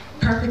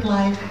perfect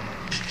life,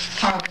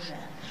 horrible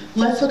death.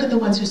 Let's look at the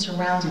ones who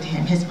surrounded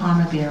him, his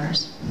armor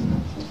bearers.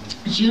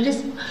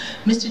 Judas,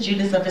 Mr.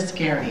 Judas of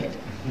Iscariot.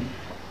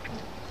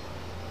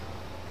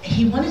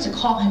 He wanted to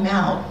call him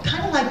out,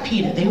 kind of like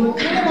Peter. They were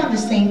kind of on the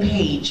same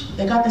page.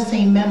 They got the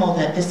same memo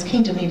that this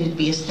kingdom needed to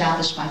be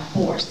established by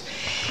force.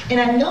 And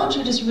I know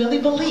Judas really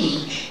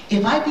believed,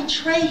 if I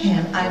betray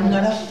him, I'm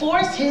going to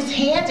force his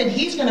hands and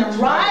he's going to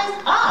rise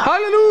up.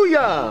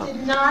 Hallelujah! He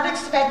did not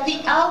expect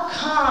the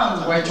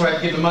outcome. Why try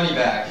to give the money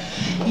back?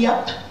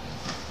 Yep.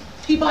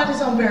 He bought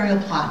his own burial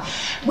plot.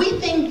 We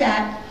think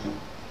that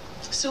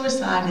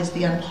suicide is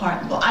the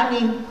unpardonable. I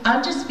mean,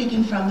 I'm just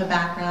speaking from the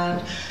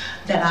background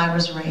that I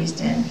was raised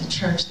in, the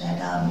church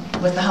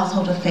that was the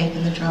household of faith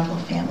in the Drumble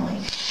family.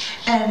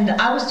 And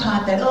I was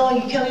taught that, oh,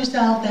 you kill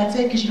yourself, that's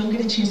it, because you don't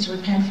get a chance to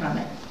repent from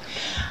it.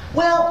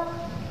 Well,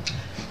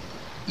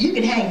 you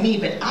can hang me,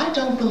 but I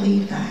don't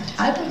believe that.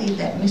 I believe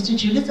that Mr.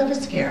 Judas of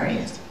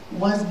Iscariot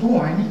was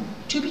born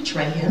to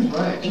betray him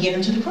and get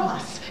him to the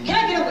cross. Can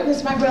I get a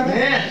witness, my brother?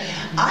 Yeah.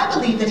 I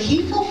believe that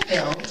he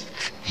fulfilled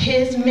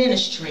his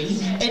ministry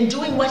in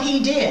doing what he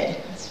did,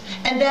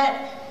 and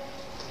that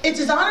it's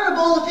as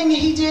honorable a thing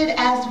he did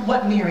as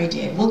what Mary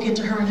did. We'll get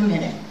to her in a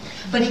minute.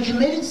 But he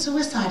committed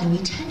suicide, and we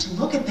tend to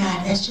look at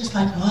that as just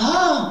like,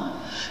 oh,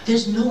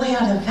 there's no way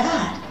out of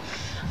that.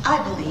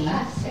 I believe.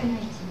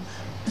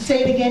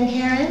 Say it again,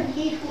 Karen.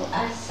 He who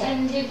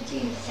ascended,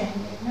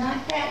 descended.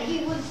 Not that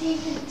he was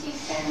even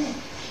descended.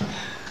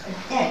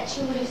 That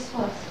Judas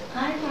was.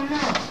 I don't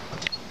know.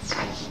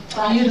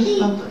 But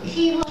Beautiful.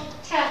 he will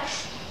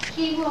touch,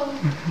 he will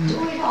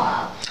do it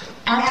all.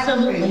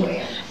 Absolutely,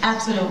 Everywhere.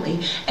 absolutely.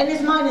 And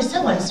his mind is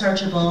so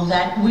unsearchable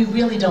that we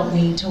really don't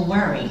need to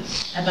worry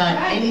about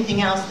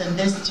anything else than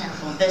this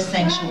temple, this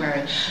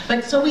sanctuary.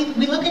 But so we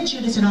look at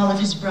Judas and all of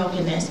his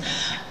brokenness.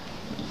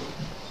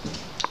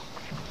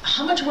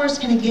 How much worse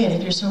can it get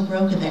if you're so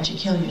broken that you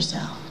kill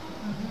yourself?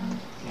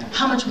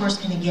 How much worse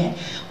can it get?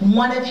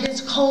 One of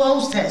his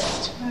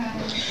closest.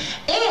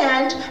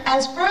 And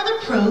as further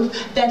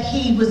proof that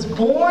he was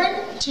born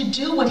to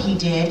do what he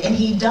did and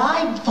he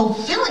died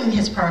fulfilling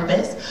his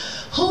purpose,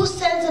 who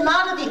sends him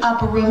out of the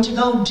upper room to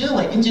go do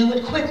it and do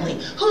it quickly?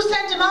 Who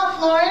sent him out,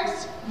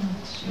 Florence?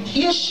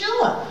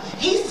 Yeshua.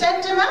 He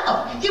sent him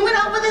out. He went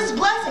out with his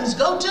blessings.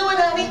 Go do it,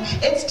 honey.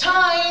 It's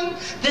time.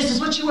 This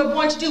is what you were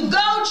born to do.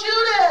 Go,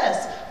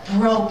 Judas.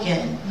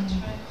 Broken.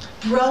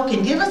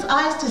 Broken. Give us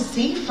eyes to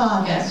see,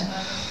 Father.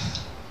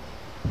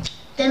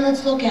 Then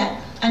let's look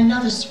at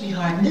another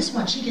sweetheart. And this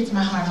one, she gets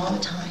my heart all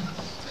the time.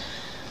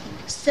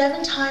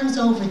 7 times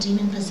over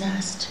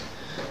demon-possessed.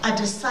 A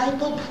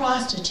disciple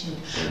prostitute.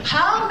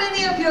 How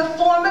many of your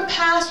former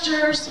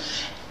pastors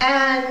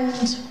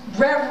and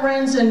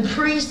reverends and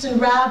priests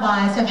and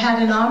rabbis have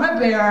had an armor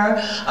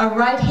bearer, a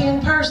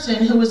right-hand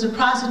person who was a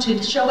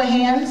prostitute? Show of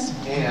hands.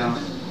 Yeah.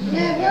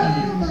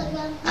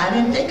 I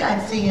didn't think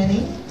I'd see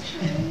any.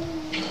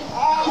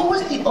 Who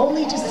was the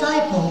only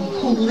disciple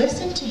who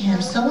listened to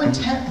him so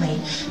intently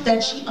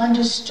that she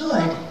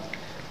understood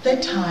the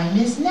time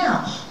is now?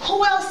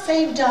 Who else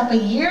saved up a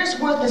year's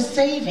worth of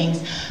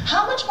savings?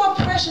 How much more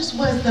precious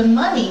was the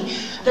money,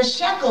 the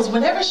shekels,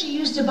 whatever she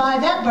used to buy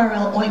that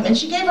burial ointment?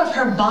 She gave up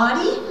her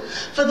body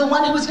for the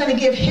one who was going to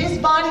give his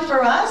body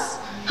for us?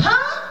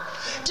 Huh?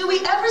 Do we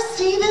ever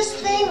see this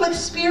thing with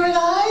spirit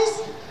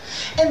eyes?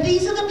 And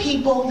these are the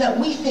people that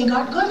we think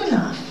aren't good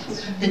enough.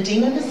 The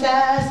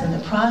demon-possessed and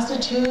the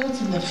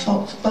prostitutes and the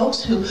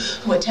folks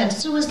who attempt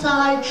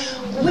suicide.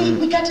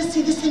 We got to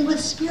see this thing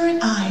with spirit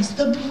eyes.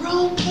 The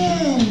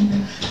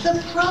broken,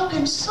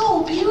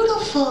 so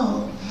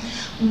beautiful.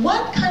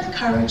 What kind of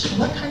courage,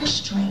 what kind of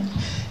strength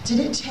did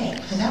it take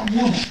for that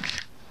woman,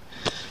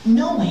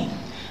 knowing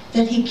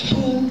that he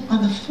came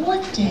on the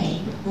 4th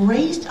day,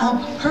 raised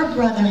up her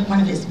brother, one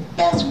of his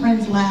best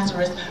friends,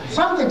 Lazarus,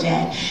 from the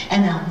dead,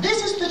 and now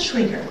this is the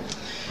trigger.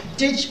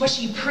 Was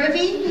she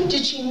privy?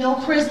 Did she know,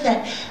 Chris,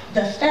 that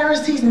the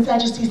Pharisees and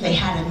Sadducees, they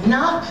had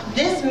enough?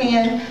 This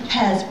man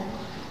has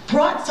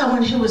brought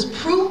someone who was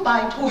proved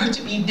by Torah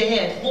to be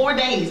dead 4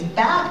 days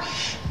back.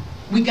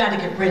 We got to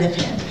get rid of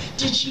him.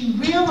 Did she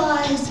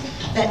realize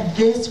that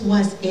this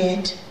was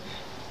it?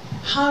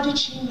 How did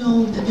she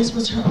know that this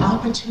was her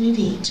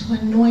opportunity to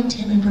anoint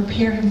him and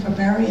prepare him for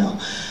burial?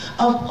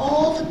 of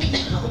all the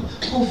people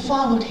who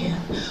followed him,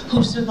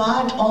 who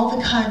survived all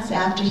the cuts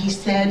after he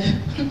said,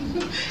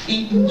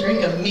 eat and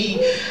drink of me,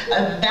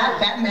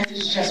 that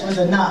message just was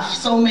enough.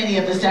 So many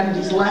of the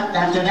 70s left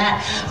after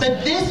that.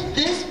 But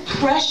this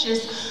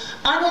precious,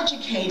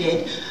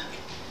 uneducated,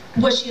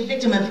 was she a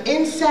victim of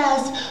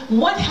incest?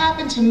 What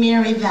happened to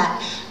Mary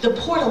that the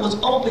portal was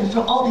open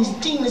for all these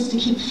demons to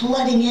keep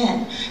flooding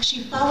in?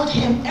 She followed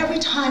him every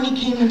time he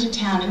came into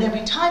town, and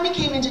every time he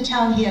came into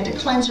town, he had to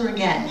cleanse her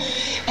again.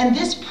 And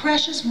this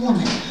precious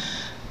woman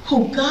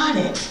who got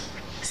it,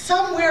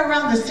 somewhere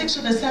around the 6th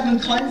or the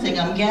 7th cleansing,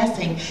 I'm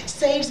guessing,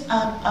 saves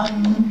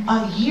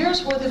a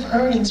year's worth of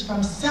earnings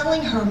from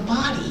selling her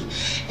body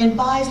and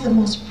buys the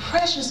most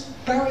precious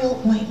burial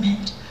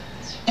ointment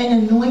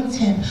and anoints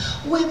him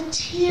with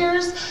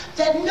tears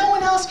that no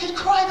one else could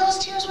cry. Those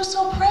tears were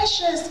so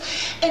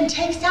precious. And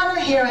takes down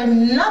her hair,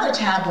 another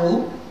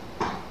taboo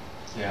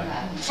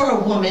for a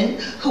woman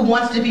who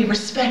wants to be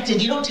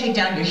respected. You don't take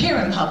down your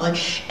hair in public,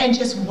 and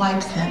just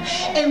wipes them.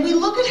 And we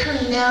look at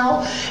her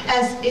now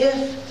as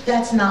if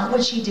that's not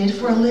what she did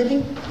for a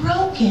living.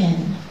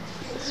 Broken.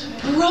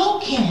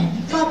 Broken.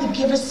 Father,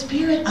 give us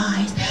spirit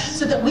eyes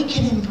so that we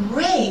can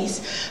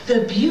embrace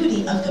the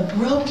beauty of the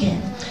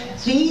broken.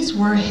 These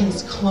were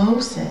his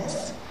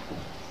closest.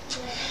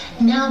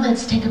 Now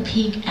let's take a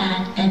peek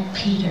at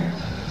Peter.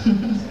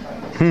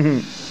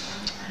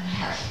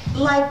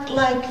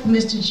 Like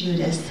Mr.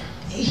 Judas,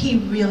 he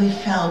really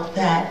felt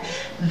that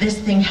this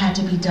thing had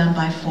to be done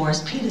by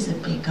force. Peter's a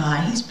big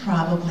guy. He's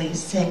probably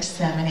 6,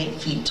 7,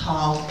 8 feet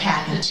tall,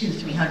 packing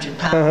 200-300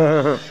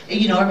 pounds.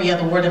 You know, every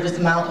other word of his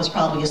mouth was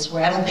probably a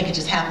swear. I don't think it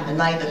just happened the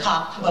night the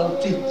cock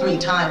crowed 3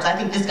 times. I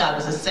think this guy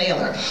was a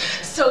sailor.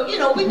 So, you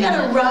know, we've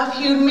got a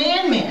rough-hewed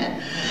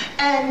man.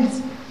 And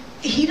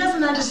he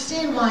doesn't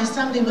understand why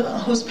somebody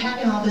who's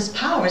packing all this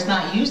power is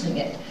not using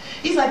it.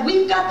 He's like,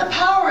 we've got the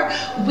power,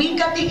 we've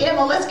got the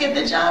ammo, let's get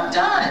the job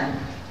done.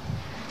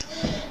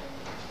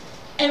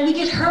 And we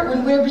get hurt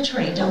when we're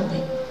betrayed, don't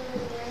we?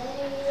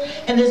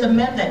 And there's a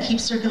meme that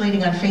keeps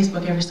circulating on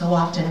Facebook every so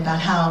often about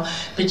how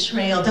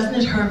betrayal, doesn't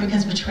it hurt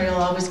because betrayal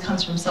always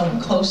comes from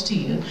someone close to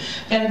you?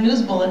 That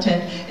news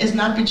bulletin is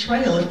not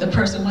betrayal if the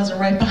person wasn't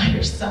right by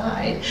your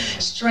side.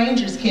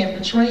 Strangers can't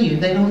betray you,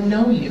 they don't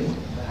know you.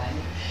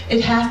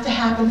 It has to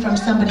happen from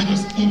somebody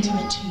who's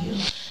intimate to you.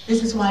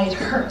 This is why it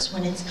hurts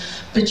when it's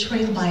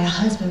betrayal by a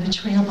husband,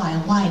 betrayal by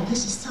a wife.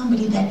 This is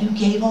somebody that you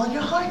gave all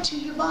your heart to,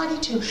 your body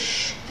to.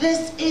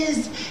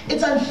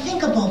 It's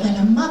unthinkable that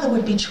a mother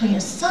would betray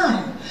a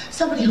son,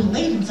 somebody who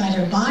laid inside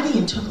her body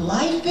and took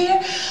life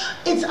there.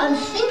 It's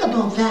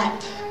unthinkable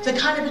that the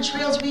kind of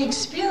betrayals we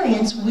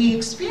experience,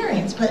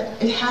 but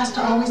it has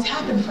to always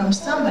happen from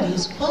somebody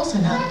who's close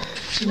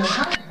enough to know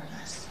how to hurt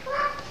us.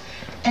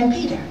 And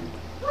Peter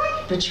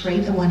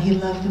betrayed the one he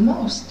loved the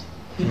most.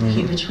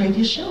 He betrayed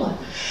Yeshua.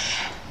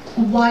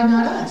 Why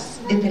not us?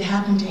 If it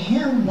happened to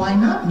him, why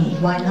not me?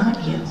 Why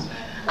not you?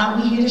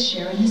 Aren't we here to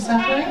share in his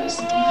sufferings?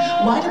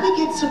 Why do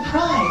we get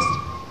surprised?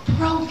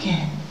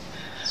 Broken,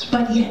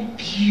 but yet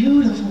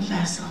beautiful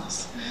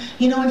vessels.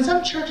 You know, in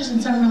some churches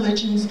and some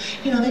religions,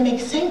 you know, they make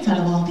saints out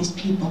of all these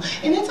people.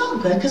 And it's all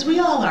good, because we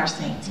all are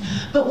saints.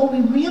 But when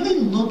we really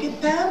look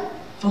at them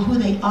for who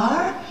they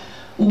are,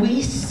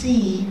 we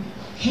see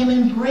him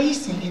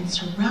embracing and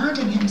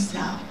surrounding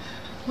himself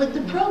with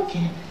the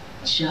broken,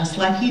 just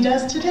like he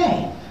does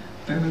today.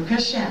 Baruch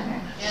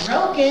Hashem.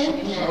 Broken,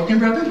 broken,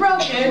 broken,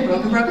 broken,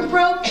 broken, broken,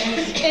 broken.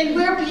 And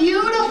we're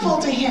beautiful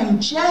to him,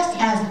 just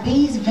as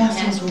these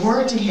vessels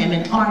were to him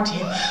and are to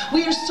him.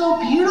 We are so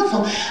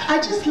beautiful. I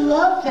just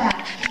love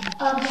that.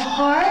 The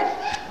heart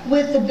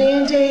with the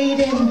Band-Aid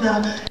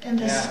and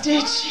the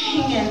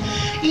stitching,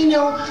 and you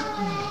know,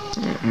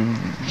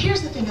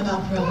 here's the thing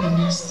about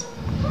brokenness.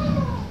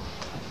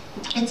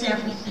 It's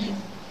everything.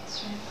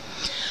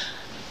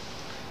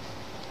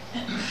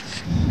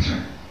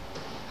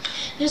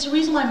 There's a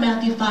reason why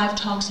Matthew 5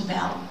 talks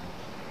about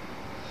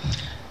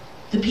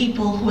the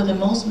people who are the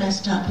most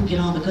messed up who get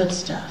all the good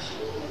stuff.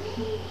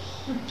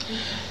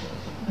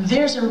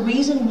 There's a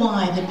reason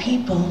why the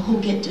people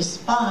who get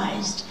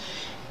despised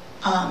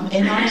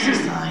in our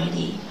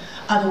society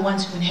are the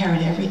ones who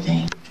inherit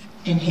everything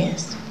in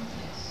his.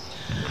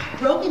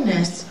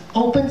 Brokenness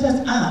opens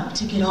us up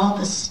to get all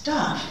the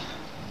stuff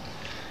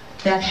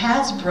that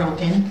has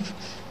broken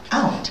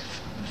out.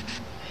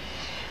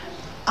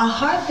 A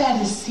heart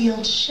that is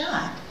sealed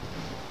shut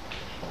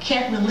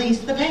can't release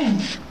the pain.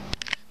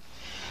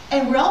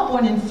 And we're all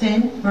born in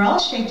sin, we're all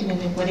shaped in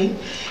iniquity,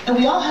 and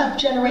we all have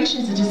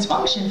generations of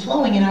dysfunction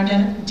flowing in our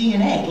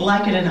DNA,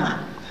 like it or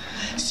not.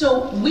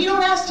 So we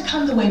don't ask to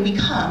come the way we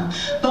come,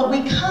 but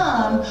we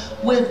come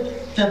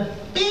with the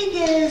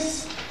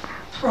biggest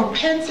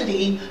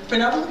propensity for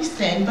not only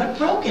sin, but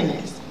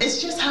brokenness.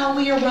 It's just how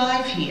we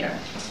arrive here.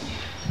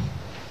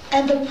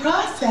 And the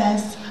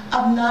process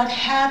of not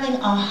having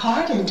a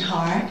hardened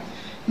heart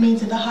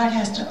means that the heart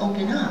has to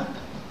open up.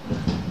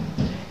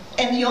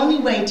 And the only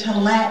way to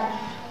let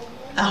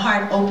a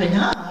heart open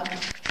up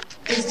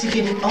is to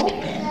get it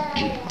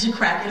open, to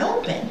crack it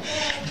open.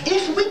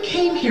 If we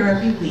came here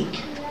every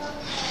week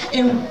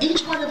And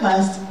each one of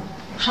us,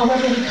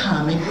 however we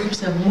come, in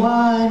groups of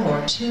 1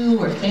 or 2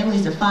 or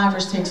families of 5 or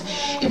 6,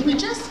 if we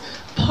just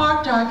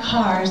parked our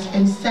cars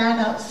and sat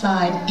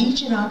outside,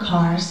 each in our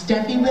cars,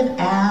 Steffi with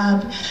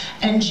Ab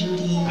and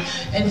Judy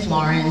and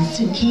Florence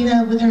and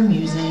Kina with her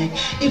music.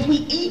 If we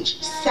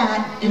each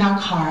sat in our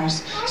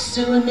cars,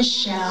 Sue and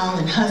Michelle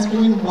and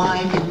husband and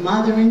wife and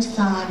mother and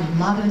son and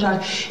mother and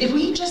daughter, if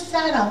we just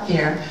sat out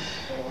there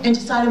and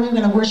decided we were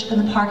going to worship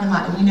in the parking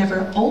lot, and we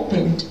never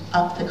opened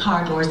up the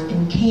car doors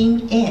and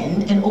came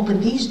in and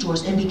opened these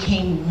doors and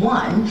became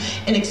one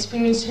and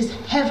experienced his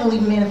heavily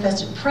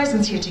manifested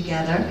presence here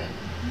together,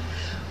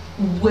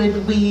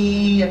 would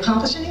we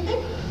accomplish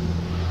anything?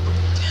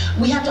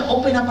 We have to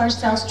open up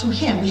ourselves to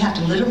him. We have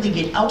to literally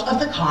get out of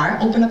the car,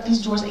 open up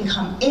these doors and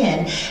come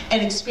in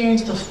and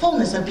experience the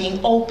fullness of being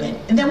open.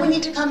 And then we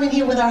need to come in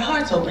here with our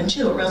hearts open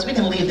too, or else we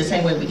can leave the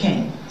same way we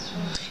came.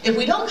 If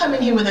we don't come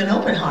in here with an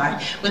open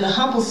heart, with a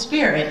humble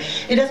spirit,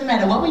 it doesn't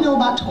matter what we know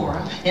about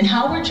Torah and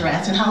how we're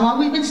dressed and how long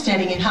we've been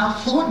studying and how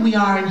fluent we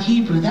are in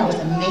Hebrew. That was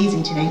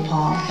amazing today,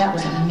 Paul. That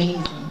was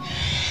amazing.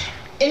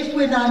 If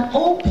we're not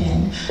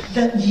open,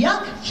 the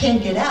yuck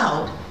can't get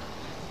out,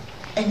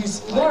 and his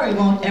glory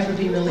won't ever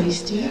be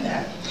released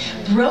either.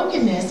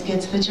 Brokenness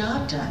gets the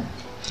job done.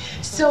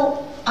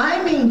 So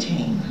I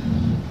maintain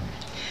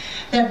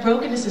that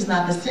brokenness is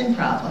not the sin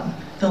problem.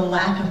 The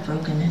lack of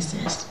brokenness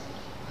is.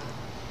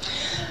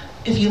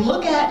 If you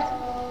look at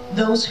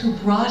those who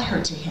brought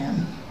her to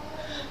him,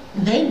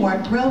 they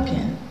weren't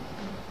broken.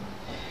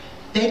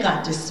 They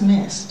got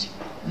dismissed.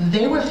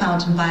 They were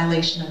found in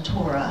violation of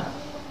Torah.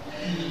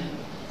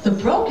 The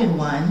broken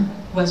one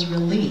was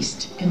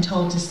released and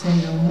told to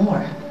sin no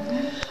more.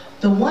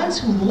 The ones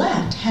who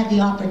left had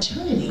the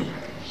opportunity.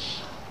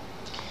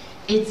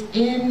 It's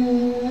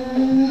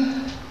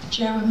in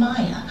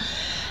Jeremiah.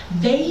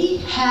 They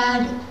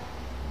had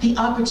the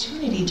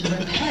opportunity to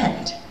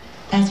repent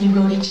as he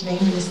wrote each name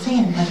in the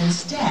sand, but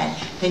instead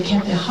they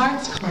kept their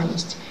hearts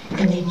closed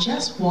and they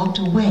just walked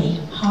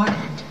away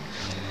hardened.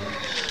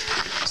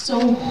 So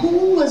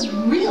who was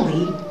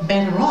really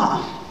better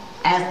off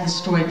as the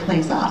story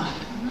plays off?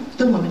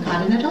 The woman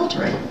caught in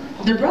adultery,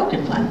 the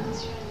broken one.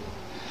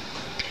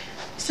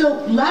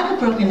 So lack of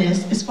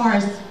brokenness, as far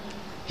as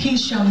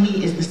he's shown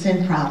me, is the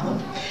sin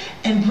problem.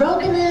 And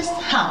brokenness,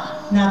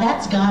 how? Now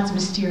that's God's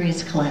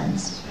mysterious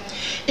cleanse.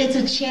 It's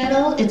a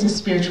channel, it's a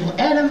spiritual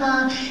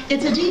enema,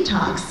 it's a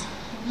detox.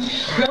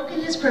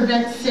 Brokenness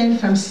prevents sin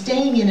from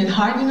staying in and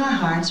hardening our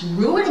hearts,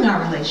 ruining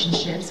our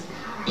relationships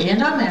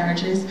and our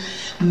marriages,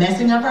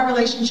 messing up our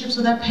relationships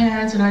with our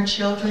parents and our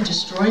children,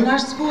 destroying our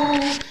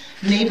schools,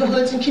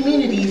 neighborhoods and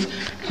communities.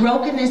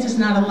 Brokenness is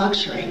not a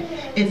luxury,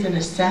 it's a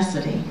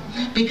necessity.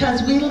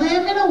 Because we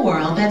live in a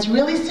world that's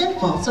really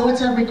sinful, so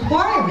it's a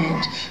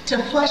requirement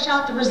to flesh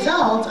out the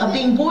results of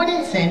being born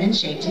in sin and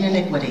shaped in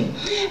iniquity.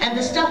 And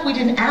the stuff we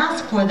didn't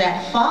ask for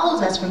that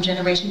follows us from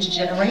generation to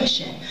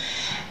generation.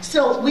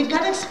 So we've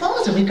got to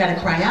expose it. We've got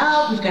to cry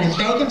out. We've got to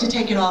beg him to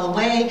take it all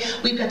away.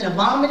 We've got to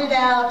vomit it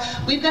out.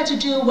 We've got to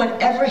do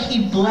whatever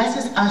he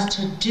blesses us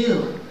to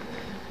do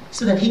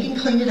so that he can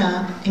clean it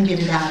up and get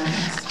it out of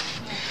us.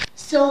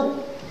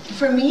 So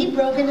for me,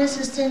 brokenness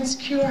is sin's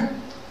cure.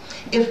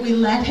 If we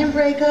let him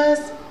break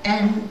us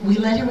and we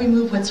let him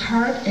remove what's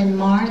hurt and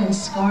marred and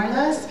scarred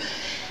us,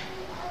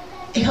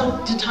 he'll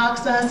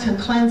detox us, he'll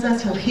cleanse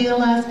us, he'll heal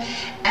us.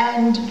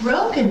 And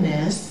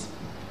brokenness,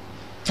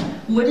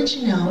 wouldn't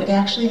you know, it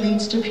actually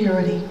leads to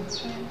purity.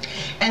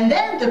 And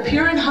then the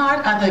pure in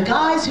heart are the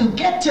guys who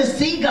get to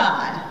see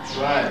God. That's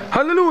right.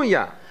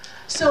 Hallelujah.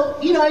 So,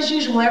 you know, as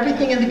usual,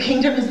 everything in the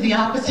kingdom is the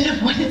opposite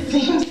of what it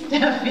seems,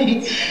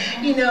 Steffi.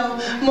 You know,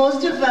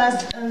 most of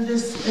us in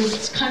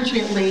this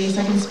country, at least,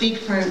 I can speak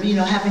for, you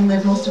know, having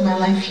lived most of my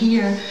life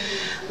here,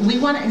 we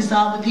want to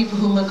exalt the people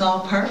who look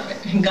all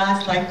perfect. And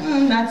God's like,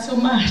 not so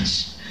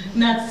much,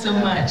 not so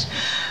much.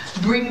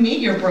 Bring me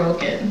your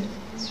broken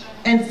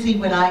and see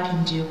what I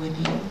can do with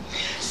you.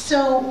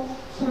 So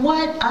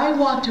what I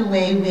walked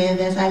away with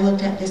as I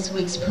looked at this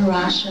week's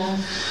parasha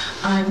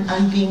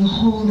on being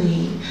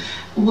holy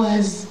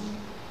was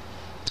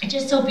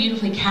just so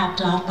beautifully capped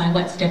off by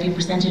what Steffi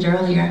presented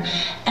earlier.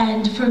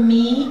 And for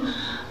me,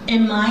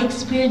 in my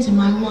experience, in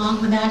my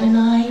walk with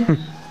Adonai,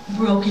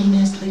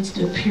 brokenness leads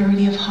to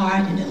purity of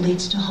heart and it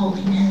leads to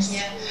holiness.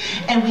 Yeah.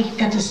 And we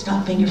got to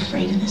stop being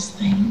afraid of this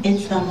thing.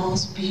 It's the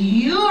most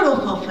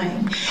beautiful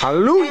thing.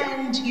 Hallelujah.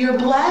 And you're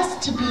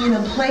blessed to be in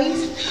a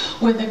place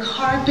where the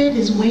carpet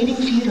is waiting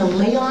for you to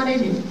lay on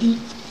it and eat.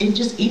 And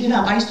just eat it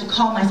up. I used to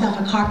call myself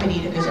a carpet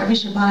eater because every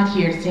Shabbat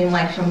here, it seemed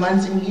like for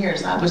months and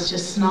years, I was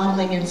just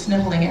snobbling and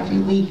sniffling every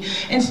week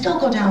and still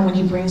go down when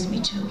he brings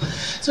me to.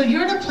 So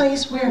you're in a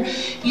place where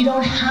you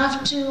don't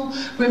have to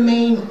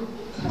remain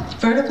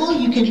vertical.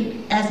 You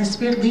can, as the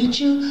Spirit leads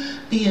you,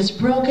 be as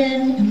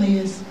broken and lay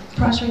as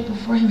prostrate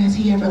before him as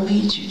he ever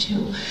leads you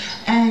to.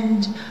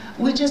 And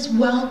we just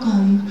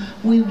welcome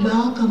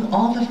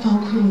all the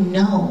folk who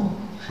know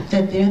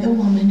that they're the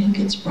woman who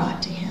gets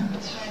brought to him.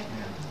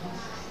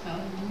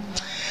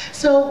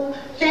 So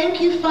thank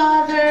you,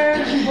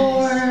 Father,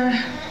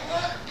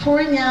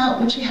 pouring out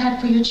what you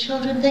had for your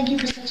children. Thank you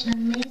for such an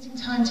amazing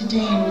time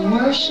today in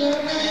worship.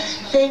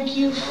 Thank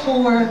you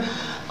for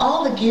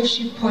all the gifts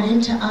you've poured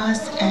into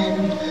us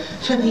and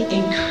for the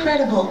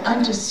incredible,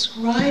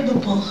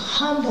 undescribable,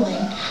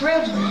 humbling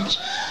privilege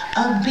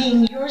of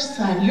being your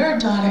son, your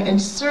daughter,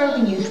 and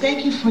serving you.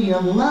 Thank you for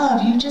your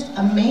love. You just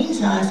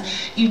amaze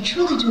us. You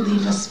truly do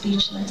leave us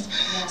speechless.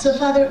 So,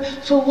 Father,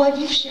 for what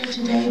you've shared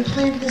today,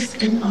 plant this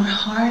in our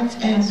hearts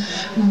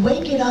and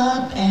wake it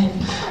up and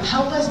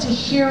help us to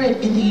hear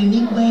it in the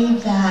unique way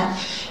that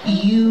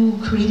you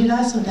created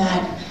us, so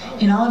that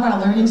in all of our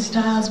learning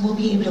styles, we'll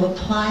be able to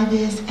apply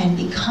this and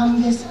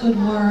become this good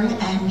word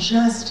and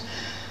just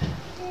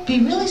be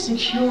really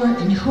secure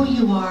in who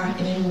you are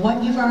and in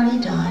what you've already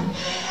done,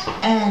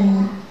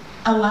 and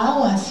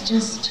allow us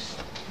just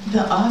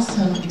the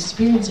awesome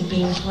experience of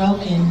being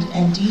broken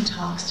and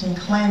detoxed and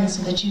cleansed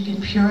so that you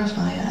can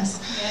purify us.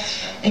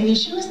 In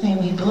Yeshua's name,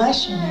 we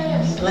bless your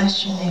name, we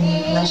bless your name,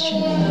 we bless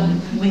your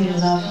name. We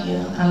love you.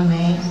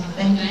 Amen.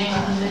 Thank you,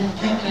 Father.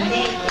 Thank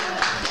you.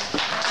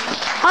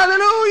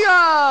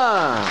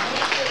 Hallelujah!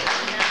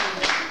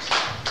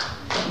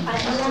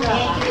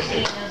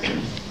 Thank you.